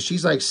partner,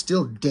 she's like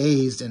still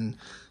dazed and,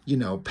 you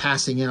know,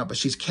 passing out, but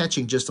she's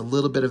catching just a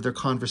little bit of their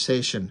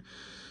conversation.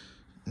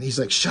 And he's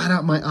like, shut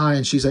out my eye.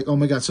 And she's like, oh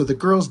my God. So the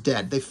girl's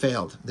dead. They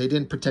failed. They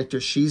didn't protect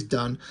her. She's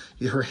done.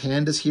 Her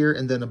hand is here.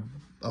 And then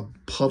a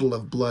puddle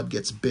of blood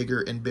gets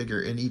bigger and bigger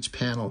in each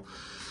panel.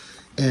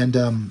 And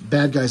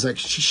bad guy's like,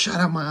 she shut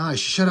out my eye.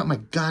 She shut out my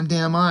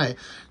goddamn eye.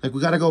 Like, we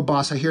got to go,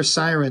 boss. I hear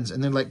sirens.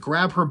 And then like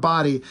grab her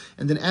body.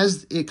 And then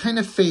as it kind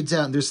of fades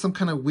out, and there's some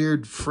kind of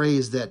weird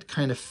phrase that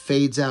kind of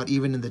fades out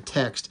even in the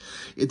text.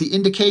 The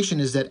indication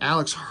is that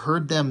Alex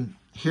heard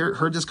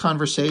this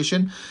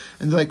conversation,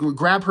 and they're like,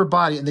 grab her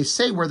body, and they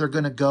say where they're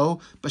going to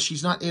go, but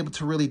she's not able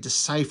to really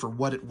decipher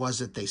what it was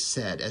that they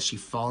said as she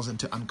falls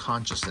into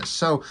unconsciousness.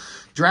 So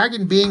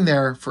Dragon being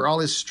there for all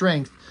his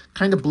strength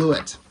kind of blew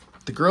it.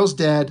 The girl's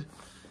dead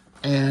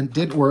and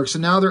didn't work. So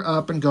now they're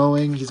up and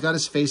going. He's got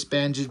his face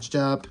bandaged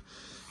up,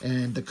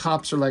 and the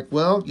cops are like,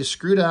 well, you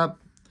screwed up.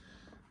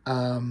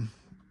 The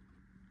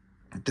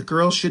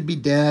girl should be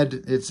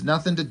dead. It's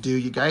nothing to do.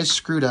 You guys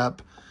screwed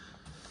up.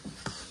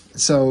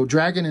 So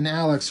Dragon and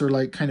Alex are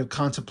like kind of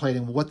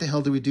contemplating, what the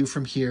hell do we do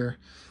from here?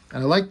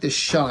 And I like this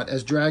shot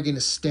as Dragon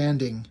is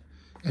standing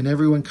and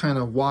everyone kind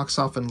of walks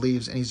off and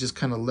leaves, and he's just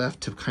kind of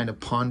left to kind of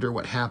ponder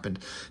what happened.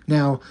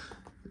 Now,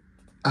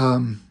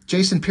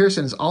 Jason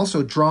Pearson is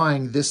also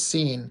drawing this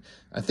scene,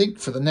 I think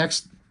for the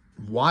next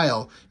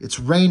while. It's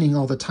raining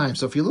all the time.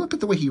 So if you look at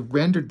the way he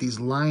rendered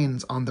these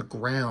lines on the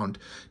ground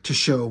to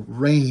show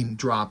rain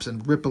drops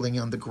and rippling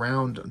on the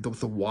ground with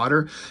the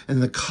water,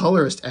 and the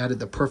colorist added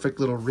the perfect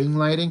little ring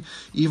lighting,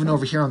 even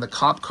over here on the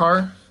cop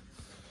car,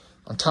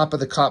 on top of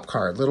the cop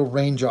car, little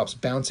raindrops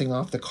bouncing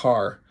off the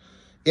car.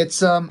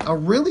 It's a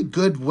really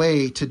good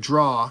way to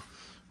draw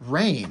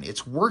rain.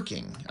 It's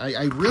working.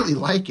 I really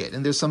like it.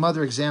 And there's some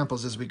other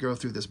examples as we go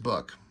through this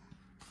book.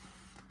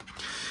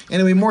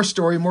 Anyway, more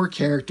story, more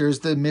characters,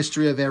 the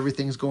mystery of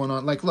everything's going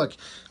on. Like, look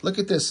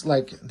at this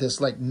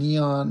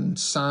neon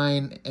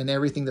sign and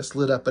everything that's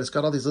lit up, but it's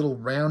got all these little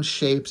round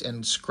shapes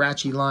and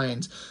scratchy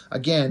lines,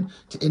 again,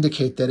 to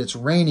indicate that it's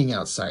raining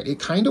outside. It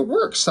kind of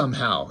works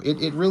somehow.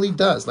 It really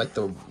does. Like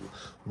the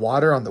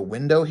water on the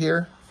window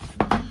here,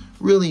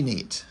 really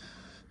neat.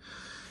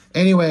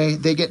 Anyway,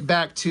 they get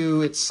back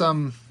to it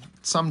some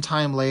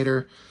time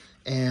later,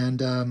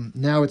 and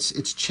now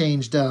it's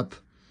changed up,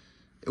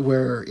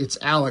 where it's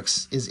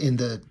Alex is in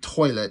the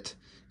toilet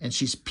and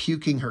she's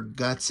puking her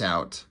guts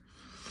out.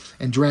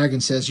 And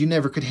Dragon says, you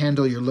never could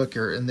handle your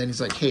liquor. And then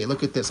he's like, hey,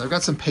 look at this. I've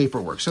got some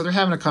paperwork. So they're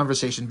having a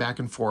conversation back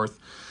and forth,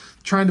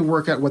 trying to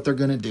work out what they're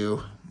going to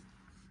do.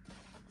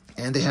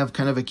 And they have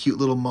kind of a cute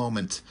little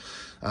moment.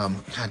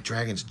 God,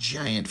 Dragon's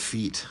giant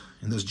feet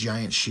and those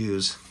giant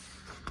shoes.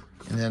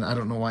 And then I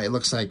don't know why it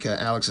looks like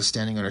Alex is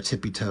standing on her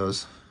tippy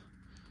toes.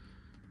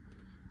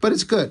 But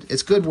it's good.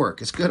 It's good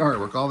work. It's good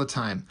artwork all the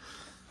time.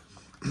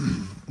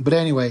 But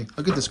anyway,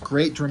 look at this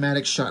great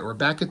dramatic shot. We're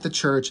back at the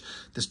church.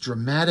 This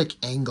dramatic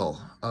angle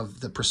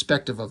of the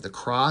perspective of the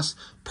cross.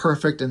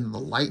 Perfect. And the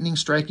lightning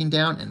striking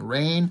down and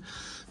rain.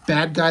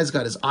 Bad guy's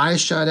got his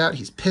eyes shot out.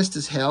 He's pissed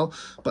as hell.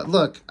 But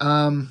look,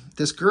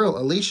 this girl,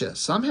 Alicia,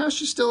 somehow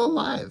she's still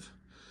alive.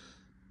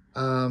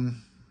 I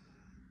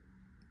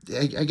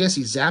guess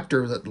he zapped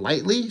her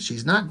lightly.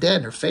 She's not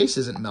dead. Her face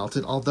isn't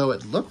melted, although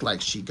it looked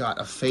like she got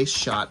a face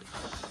shot,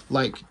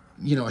 like,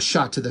 you know, a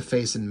shot to the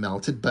face and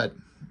melted. But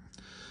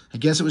I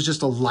guess it was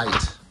just a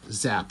light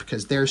zap,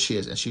 because there she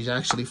is, and she's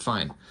actually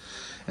fine.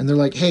 And they're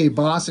like, hey,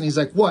 boss. And he's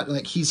like, what?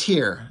 Like, he's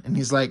here. And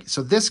he's like,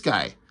 so this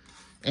guy,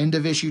 end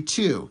of issue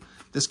 2,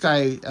 this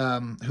guy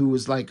who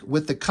was like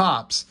with the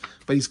cops,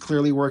 but he's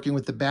clearly working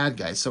with the bad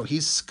guys. So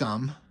he's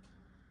scum.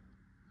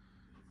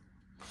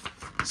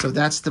 So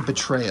that's the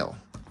betrayal.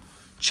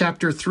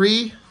 Chapter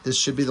 3, this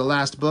should be the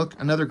last book.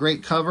 Another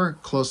great cover,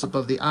 close-up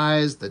of the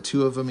eyes, the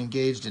two of them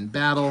engaged in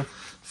battle,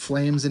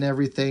 flames and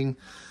everything.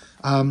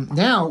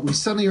 Now we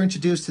suddenly are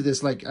introduced to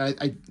this, like,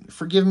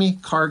 forgive me,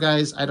 car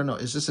guys, I don't know,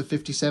 is this a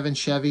 57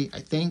 Chevy?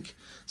 I think,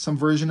 some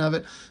version of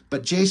it.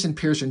 But Jason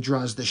Pearson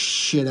draws the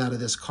shit out of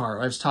this car.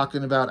 I've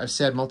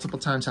said multiple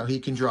times how he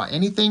can draw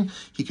anything.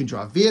 He can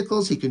draw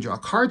vehicles. He can draw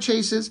car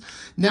chases.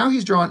 Now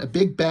he's drawing a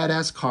big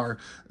badass car.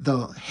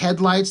 The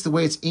headlights, the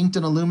way it's inked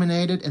and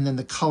illuminated, and then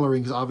the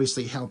coloring is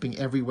obviously helping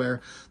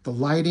everywhere. The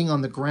lighting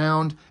on the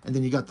ground, and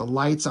then you got the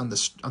lights on the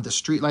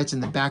street lights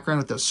in the background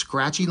with those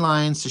scratchy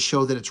lines to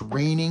show that it's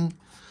raining.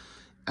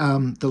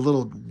 The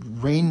little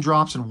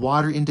raindrops and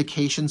water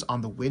indications on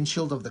the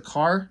windshield of the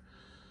car.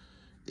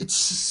 It's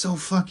so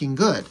fucking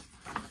good.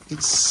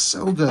 It's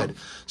so good.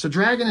 So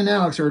Dragon and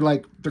Alex are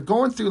like, they're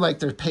going through like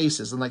their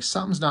paces and like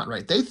something's not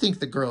right. They think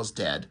the girl's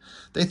dead.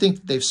 They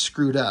think they've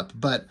screwed up,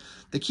 but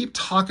they keep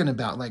talking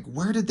about like,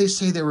 where did they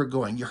say they were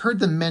going? You heard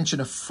them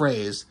mention a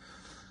phrase,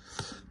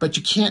 but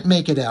you can't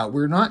make it out.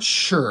 We're not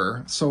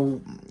sure.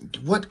 So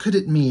what could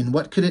it mean?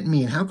 What could it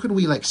mean? How could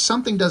we, like,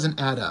 something doesn't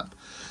add up.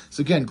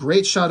 So again,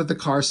 great shot of the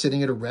car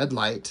sitting at a red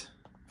light.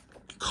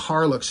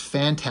 Car looks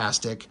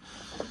fantastic.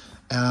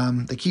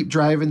 They keep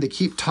driving, they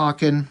keep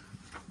talking.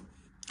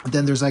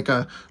 Then there's like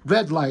a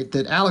red light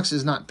that Alex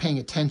is not paying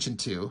attention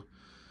to.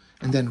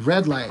 And then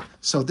red light.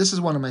 So this is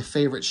one of my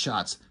favorite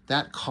shots.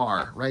 That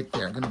car right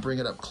there. I'm going to bring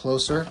it up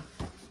closer.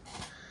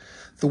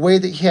 The way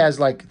that he has,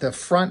 like, the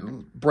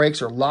front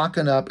brakes are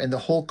locking up and the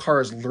whole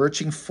car is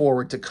lurching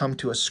forward to come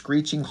to a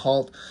screeching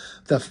halt.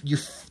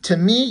 To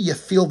me, you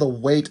feel the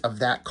weight of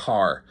that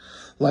car.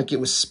 Like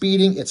it was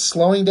speeding, it's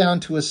slowing down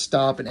to a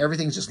stop, and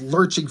everything's just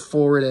lurching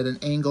forward at an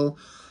angle.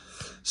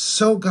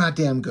 So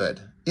goddamn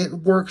good. It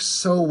works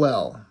so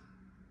well.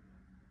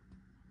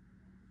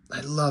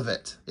 I love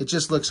it. It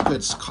just looks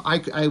good.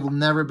 I will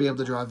never be able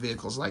to draw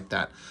vehicles like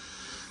that.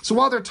 So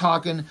while they're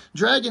talking,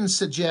 Dragon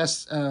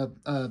suggests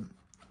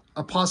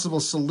a possible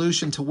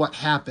solution to what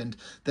happened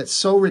that's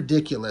so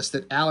ridiculous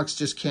that Alex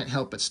just can't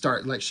help but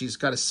start. Like, she's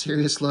got a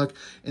serious look,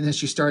 and then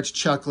she starts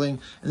chuckling,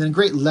 and then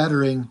great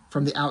lettering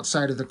from the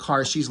outside of the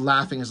car. She's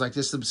laughing. It's like,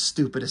 this is the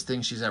stupidest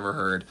thing she's ever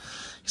heard.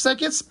 He's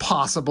like, it's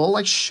possible.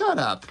 Like, shut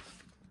up.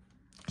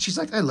 She's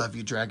like, I love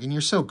you, Dragon.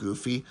 You're so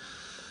goofy.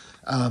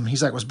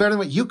 He's like, well, it's better than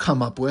what you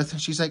come up with.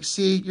 And she's like,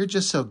 see, you're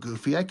just so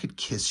goofy. I could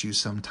kiss you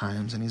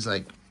sometimes. And he's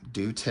like,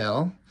 do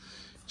tell.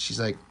 She's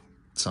like,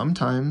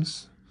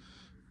 sometimes.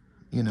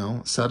 You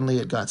know, suddenly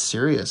it got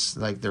serious.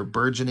 Like, their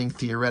burgeoning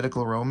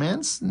theoretical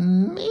romance,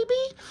 maybe?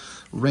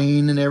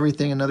 Rain and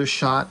everything, another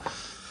shot.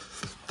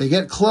 They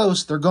get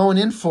close, they're going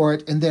in for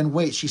it, and then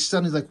wait, she's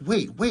suddenly like,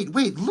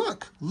 wait,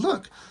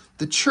 look.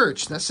 The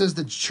church, that says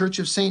the Church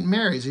of St.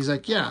 Mary's. He's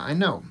like, yeah, I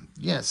know.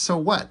 Yeah, so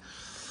what?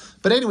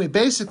 But anyway,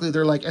 basically,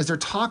 they're like, as they're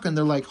talking,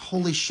 they're like,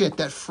 holy shit,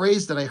 that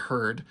phrase that I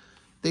heard,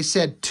 they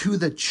said, to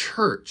the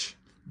church.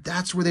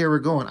 That's where they were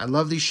going. I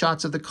love these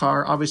shots of the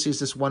car. Obviously,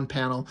 it's this one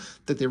panel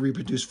that they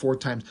reproduced 4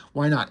 times.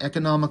 Why not?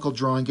 Economical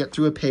drawing, get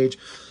through a page.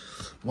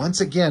 Once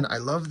again, I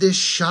love this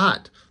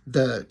shot.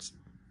 The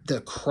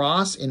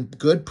cross in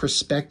good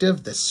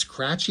perspective, the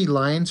scratchy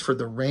lines for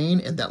the rain,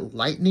 and that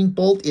lightning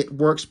bolt, it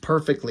works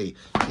perfectly.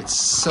 It's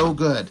so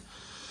good.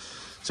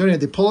 So anyway,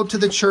 they pull up to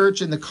the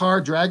church in the car.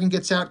 Dragon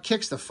gets out,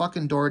 kicks the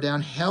fucking door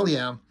down. Hell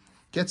yeah.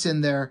 Gets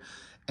in there,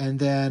 and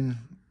then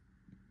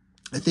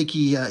I think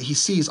he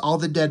sees all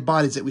the dead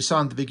bodies that we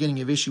saw in the beginning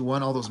of issue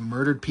 1, all those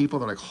murdered people.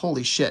 They're like,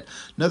 holy shit.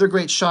 Another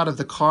great shot of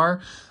the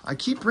car. I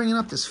keep bringing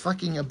up this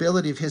fucking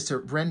ability of his to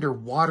render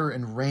water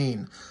and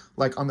rain.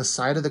 Like on the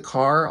side of the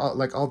car,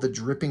 like all the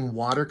dripping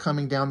water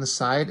coming down the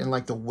side, and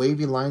like the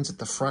wavy lines at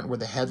the front where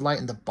the headlight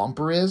and the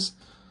bumper is.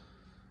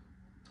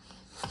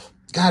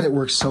 God, it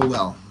works so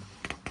well.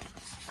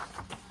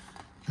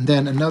 And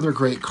then another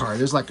great car.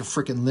 There's like a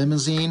freaking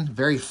limousine,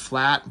 very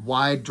flat,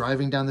 wide,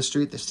 driving down the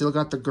street. They still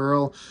got the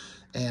girl.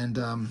 And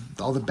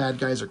all the bad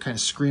guys are kind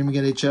of screaming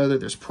at each other.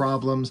 There's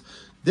problems.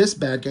 This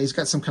bad guy, he's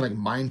got some kind of like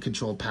mind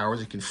control powers.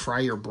 He can fry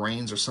your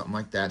brains or something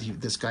like that.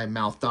 This guy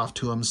mouthed off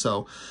to him,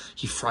 so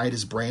he fried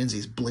his brains.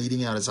 He's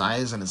bleeding out his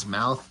eyes and his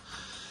mouth.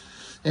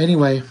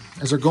 Anyway,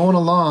 as they're going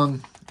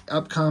along,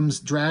 up comes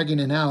Dragon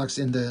and Alex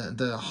in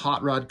the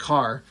hot rod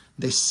car.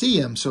 They see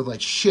him, so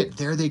like, shit,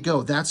 there they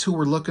go. That's who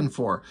we're looking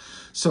for.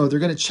 So they're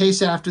going to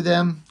chase after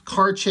them.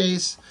 Car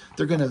chase.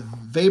 They're going to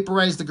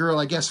vaporize the girl,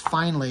 I guess,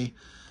 finally.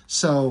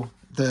 So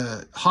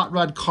the hot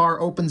rod car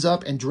opens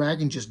up and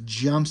Dragon just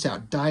jumps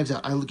out, dives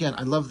out. Again,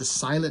 I love the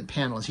silent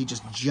panel as he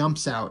just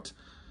jumps out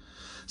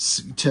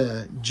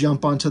to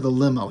jump onto the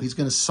limo. He's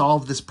going to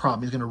solve this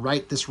problem. He's going to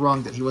right this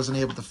wrong that he wasn't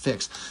able to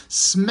fix.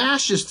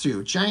 Smashes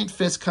through. Giant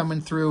fist coming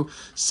through.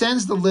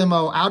 Sends the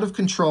limo out of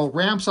control.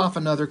 Ramps off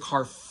another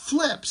car.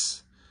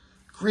 Flips.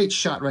 Great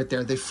shot right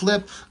there. They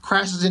flip,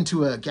 crashes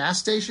into a gas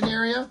station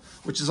area,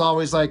 which is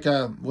always like,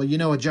 well, you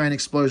know a giant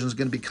explosion is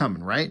going to be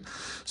coming, right?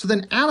 So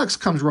then Alex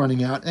comes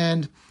running out,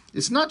 and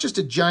it's not just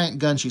a giant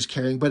gun she's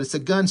carrying, but it's a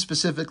gun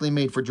specifically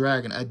made for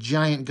Dragon, a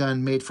giant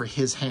gun made for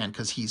his hand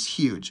because he's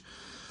huge.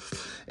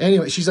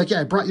 Anyway, she's like,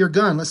 yeah, I brought your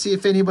gun. Let's see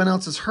if anyone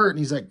else is hurt. And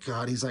he's like,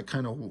 God, he's like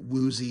kind of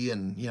woozy,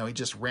 and, you know, he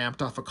just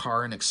ramped off a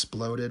car and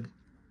exploded.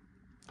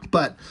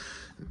 But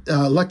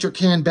electric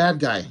can bad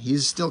guy,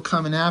 he's still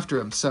coming after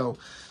him. So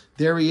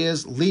there he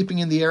is, leaping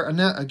in the air.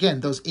 And again,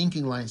 those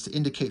inking lines to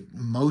indicate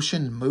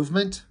motion,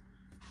 movement.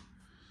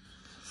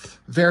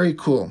 Very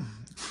cool.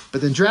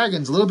 But then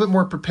Dragon's a little bit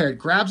more prepared.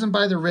 Grabs him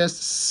by the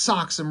wrist,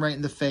 socks him right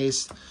in the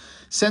face,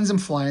 sends him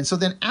flying. So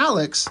then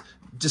Alex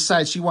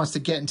decides she wants to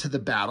get into the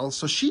battle.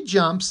 So she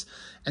jumps,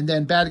 and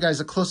then bad guy's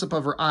a close-up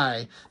of her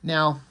eye.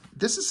 Now,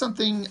 this is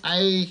something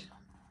I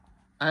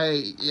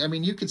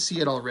mean, you could see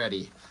it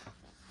already.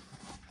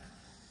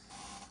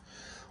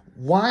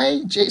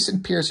 Why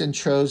Jason Pearson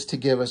chose to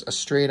give us a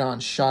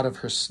straight-on shot of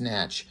her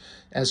snatch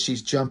as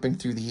she's jumping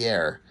through the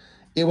air.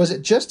 Was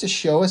it just to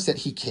show us that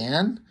he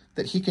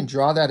can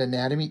draw that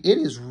anatomy? It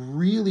is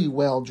really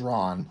well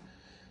drawn,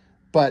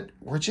 but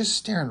we're just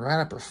staring right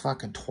up her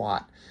fucking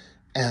twat.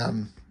 I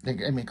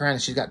mean,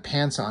 granted, she's got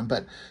pants on,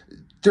 but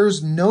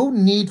there's no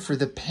need for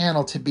the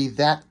panel to be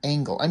that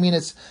angle. I mean,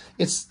 it's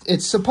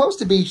supposed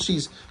to be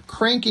she's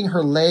cranking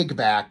her leg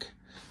back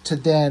to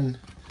then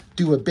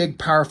do a big,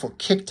 powerful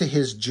kick to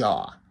his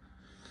jaw.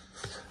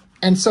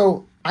 And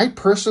so I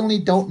personally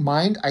don't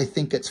mind. I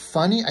think it's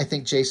funny. I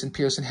think Jason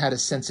Pearson had a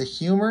sense of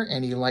humor,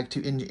 and he liked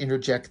to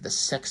interject the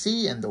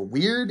sexy and the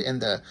weird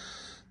and the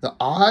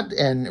odd,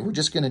 and we're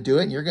just going to do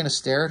it, and you're going to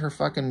stare at her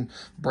fucking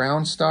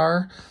brown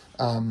star,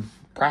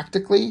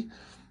 practically.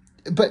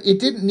 But it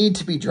didn't need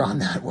to be drawn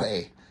that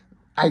way.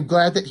 I'm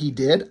glad that he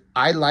did.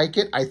 I like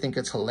it. I think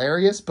it's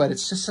hilarious, but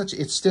it's just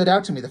it stood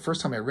out to me the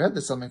first time I read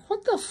this. I'm like,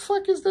 what the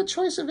fuck is the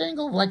choice of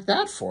angle like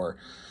that for?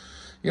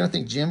 You don't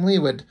think Jim Lee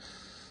would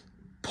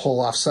pull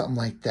off something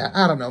like that?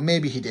 I don't know.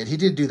 Maybe he did. He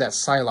did do that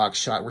Psylocke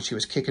shot where she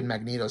was kicking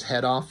Magneto's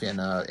head off in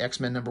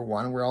X-Men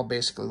 #1. We're all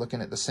basically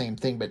looking at the same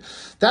thing, but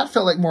that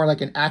felt like more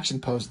like an action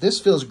pose. This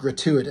feels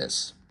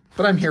gratuitous,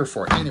 but I'm here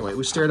for it. Anyway,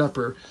 we stirred up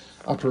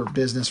her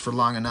business for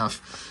long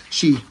enough.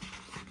 She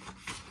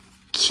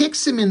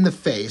kicks him in the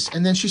face,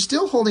 and then she's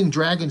still holding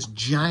Dragon's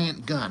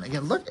giant gun.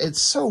 Again, look,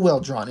 it's so well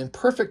drawn, in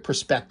perfect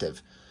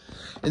perspective.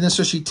 And then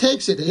so she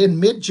takes it in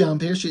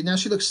mid-jump here. Now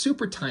she looks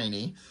super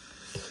tiny.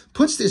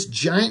 Puts this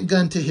giant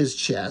gun to his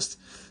chest.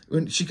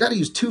 She got to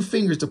use 2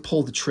 fingers to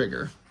pull the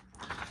trigger.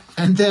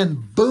 And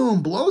then,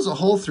 boom, blows a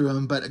hole through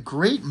him, but a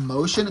great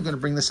motion. I'm going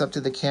to bring this up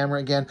to the camera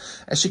again.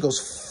 As she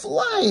goes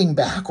flying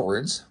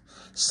backwards,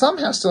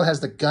 somehow still has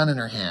the gun in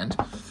her hand.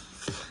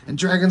 And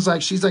Dragon's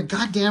like, she's like,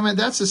 God damn it,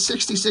 that's a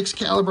 66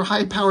 caliber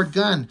high-powered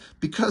gun.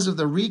 Because of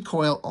the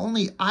recoil,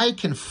 only I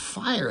can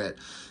fire it.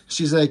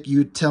 She's like,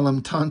 you tell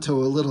him Tonto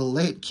a little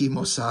late,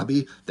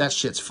 Kimosabi. That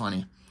shit's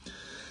funny.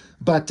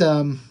 But,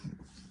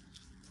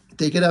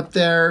 they get up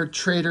there,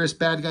 traitorous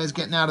bad guys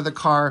getting out of the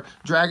car.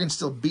 Dragon's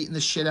still beating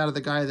the shit out of the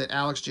guy that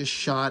Alex just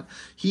shot.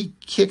 He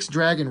kicks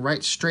Dragon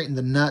right straight in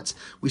the nuts.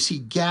 We see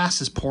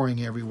gas is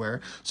pouring everywhere.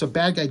 So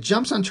bad guy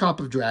jumps on top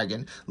of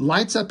Dragon,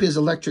 lights up his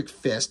electric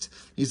fist.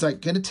 He's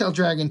like, gonna tell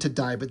Dragon to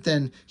die, but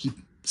then he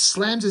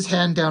slams his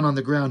hand down on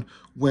the ground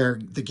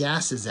where the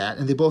gas is at,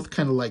 and they both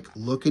kind of like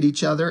look at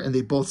each other, and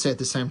they both say at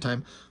the same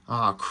time,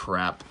 oh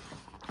crap.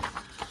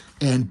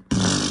 And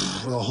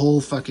the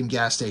whole fucking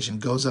gas station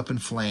goes up in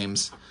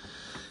flames.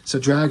 So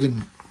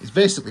Dragon is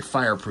basically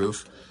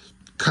fireproof,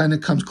 kind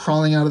of comes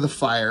crawling out of the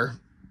fire,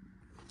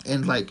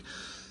 and like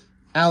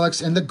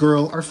Alex and the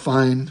girl are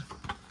fine.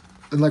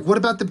 And like, what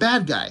about the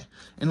bad guy?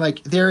 And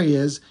like, there he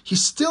is.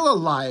 He's still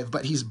alive,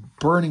 but he's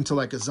burning to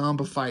like a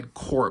zombified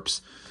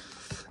corpse.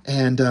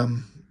 And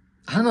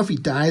I don't know if he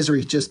dies or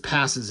he just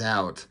passes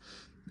out.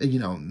 You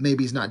know,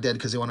 maybe he's not dead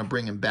because they want to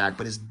bring him back,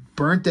 but his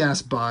burnt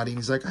ass body. And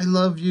he's like, I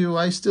love you.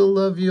 I still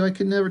love you. I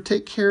could never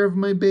take care of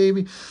my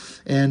baby.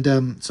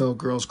 And so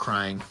girl's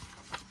crying.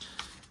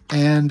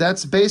 And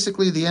that's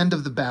basically the end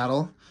of the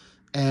battle.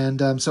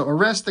 And so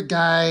arrest the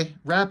guy,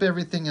 wrap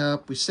everything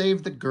up. We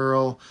saved the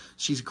girl.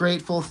 She's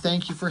grateful.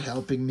 Thank you for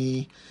helping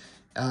me.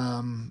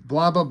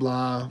 Blah, blah,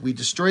 blah. We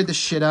destroyed the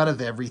shit out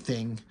of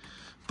everything.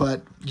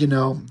 But, you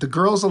know, the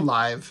girl's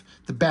alive.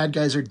 The bad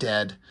guys are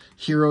dead.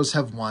 Heroes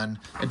have won.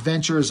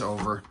 Adventure is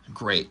over.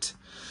 Great.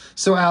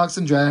 So Alex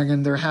and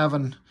Dragon, they're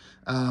having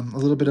a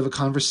little bit of a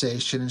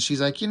conversation. And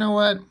she's like, you know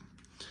what?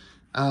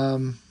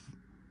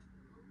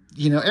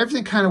 You know,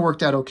 everything kind of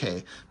worked out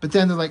okay. But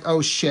then they're like,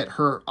 oh shit,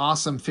 her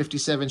awesome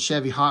 57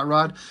 Chevy Hot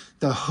Rod,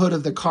 the hood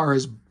of the car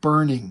is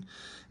burning.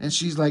 And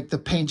she's like, the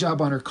paint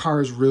job on her car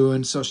is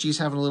ruined. So she's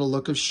having a little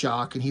look of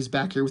shock. And he's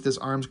back here with his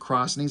arms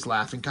crossed and he's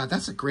laughing. God,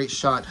 that's a great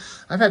shot.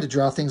 I've had to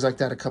draw things like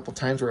that a couple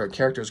times where a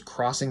character is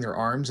crossing their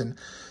arms. And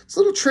it's a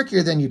little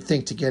trickier than you'd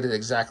think to get it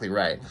exactly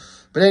right.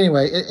 But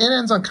anyway, it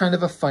ends on kind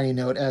of a funny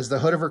note as the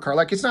hood of her car,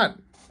 like it's not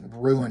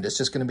ruined. It's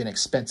just going to be an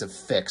expensive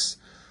fix.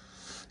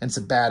 And it's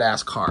a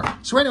badass car.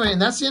 So anyway,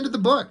 and that's the end of the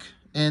book.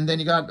 And then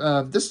you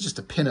got, this is just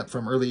a pinup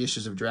from early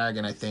issues of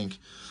Dragon, I think.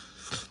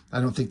 I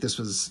don't think this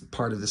was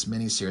part of this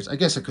miniseries. I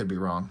guess I could be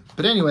wrong.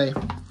 But anyway,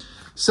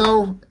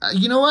 so,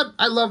 you know what?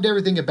 I loved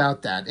everything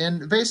about that.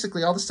 And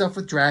basically all the stuff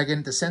with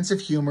Dragon, the sense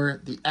of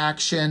humor, the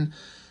action,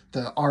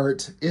 the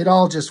art, it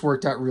all just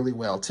worked out really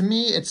well. To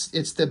me, it's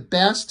the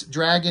best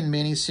Dragon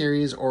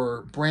miniseries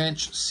or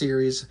branch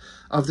series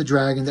of the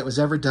Dragon that was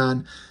ever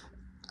done.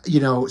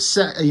 You know,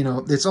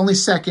 it's only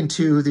second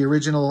to the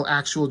original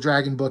actual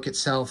Dragon book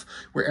itself,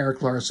 where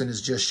Eric Larson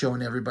is just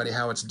showing everybody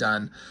how it's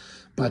done.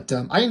 But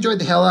I enjoyed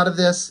the hell out of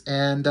this.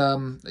 And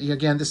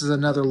again, this is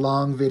another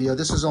long video.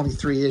 This is only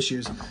 3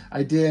 issues.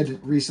 I did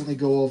recently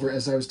go over,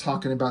 as I was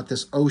talking about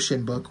this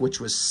Ocean book, which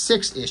was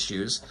 6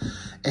 issues.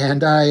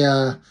 And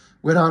I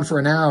went on for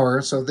an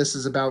hour. So this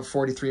is about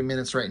 43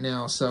 minutes right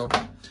now. So,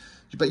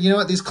 but you know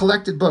what? These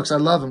collected books, I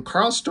love them.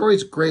 Carl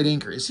Story's a great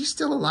inker. Is he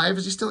still alive?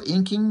 Is he still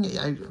inking?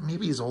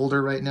 Maybe he's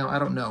older right now. I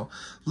don't know.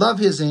 Love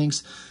his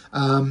inks.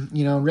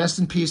 You know, rest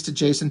in peace to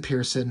Jason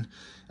Pearson.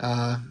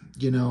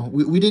 You know,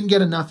 we didn't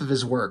get enough of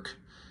his work.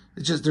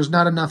 It's just, there's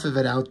not enough of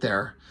it out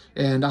there.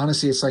 And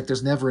honestly, it's like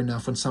there's never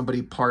enough when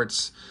somebody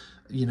parts,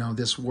 you know,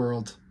 this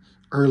world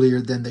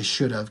earlier than they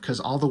should have, because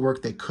all the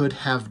work they could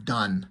have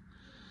done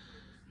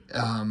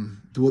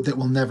that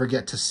we'll never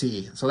get to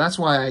see. So that's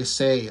why I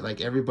say, like,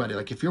 everybody,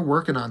 like, if you're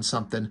working on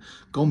something,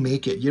 go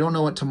make it. You don't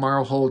know what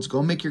tomorrow holds.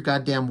 Go make your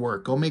goddamn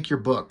work. Go make your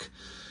book.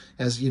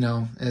 as you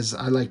know, as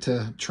I like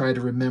to try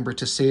to remember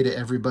to say to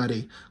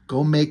everybody,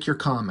 go make your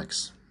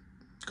comics.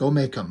 Go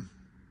make them.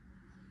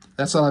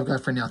 That's all I've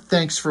got for now.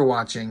 Thanks for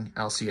watching.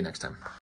 I'll see you next time.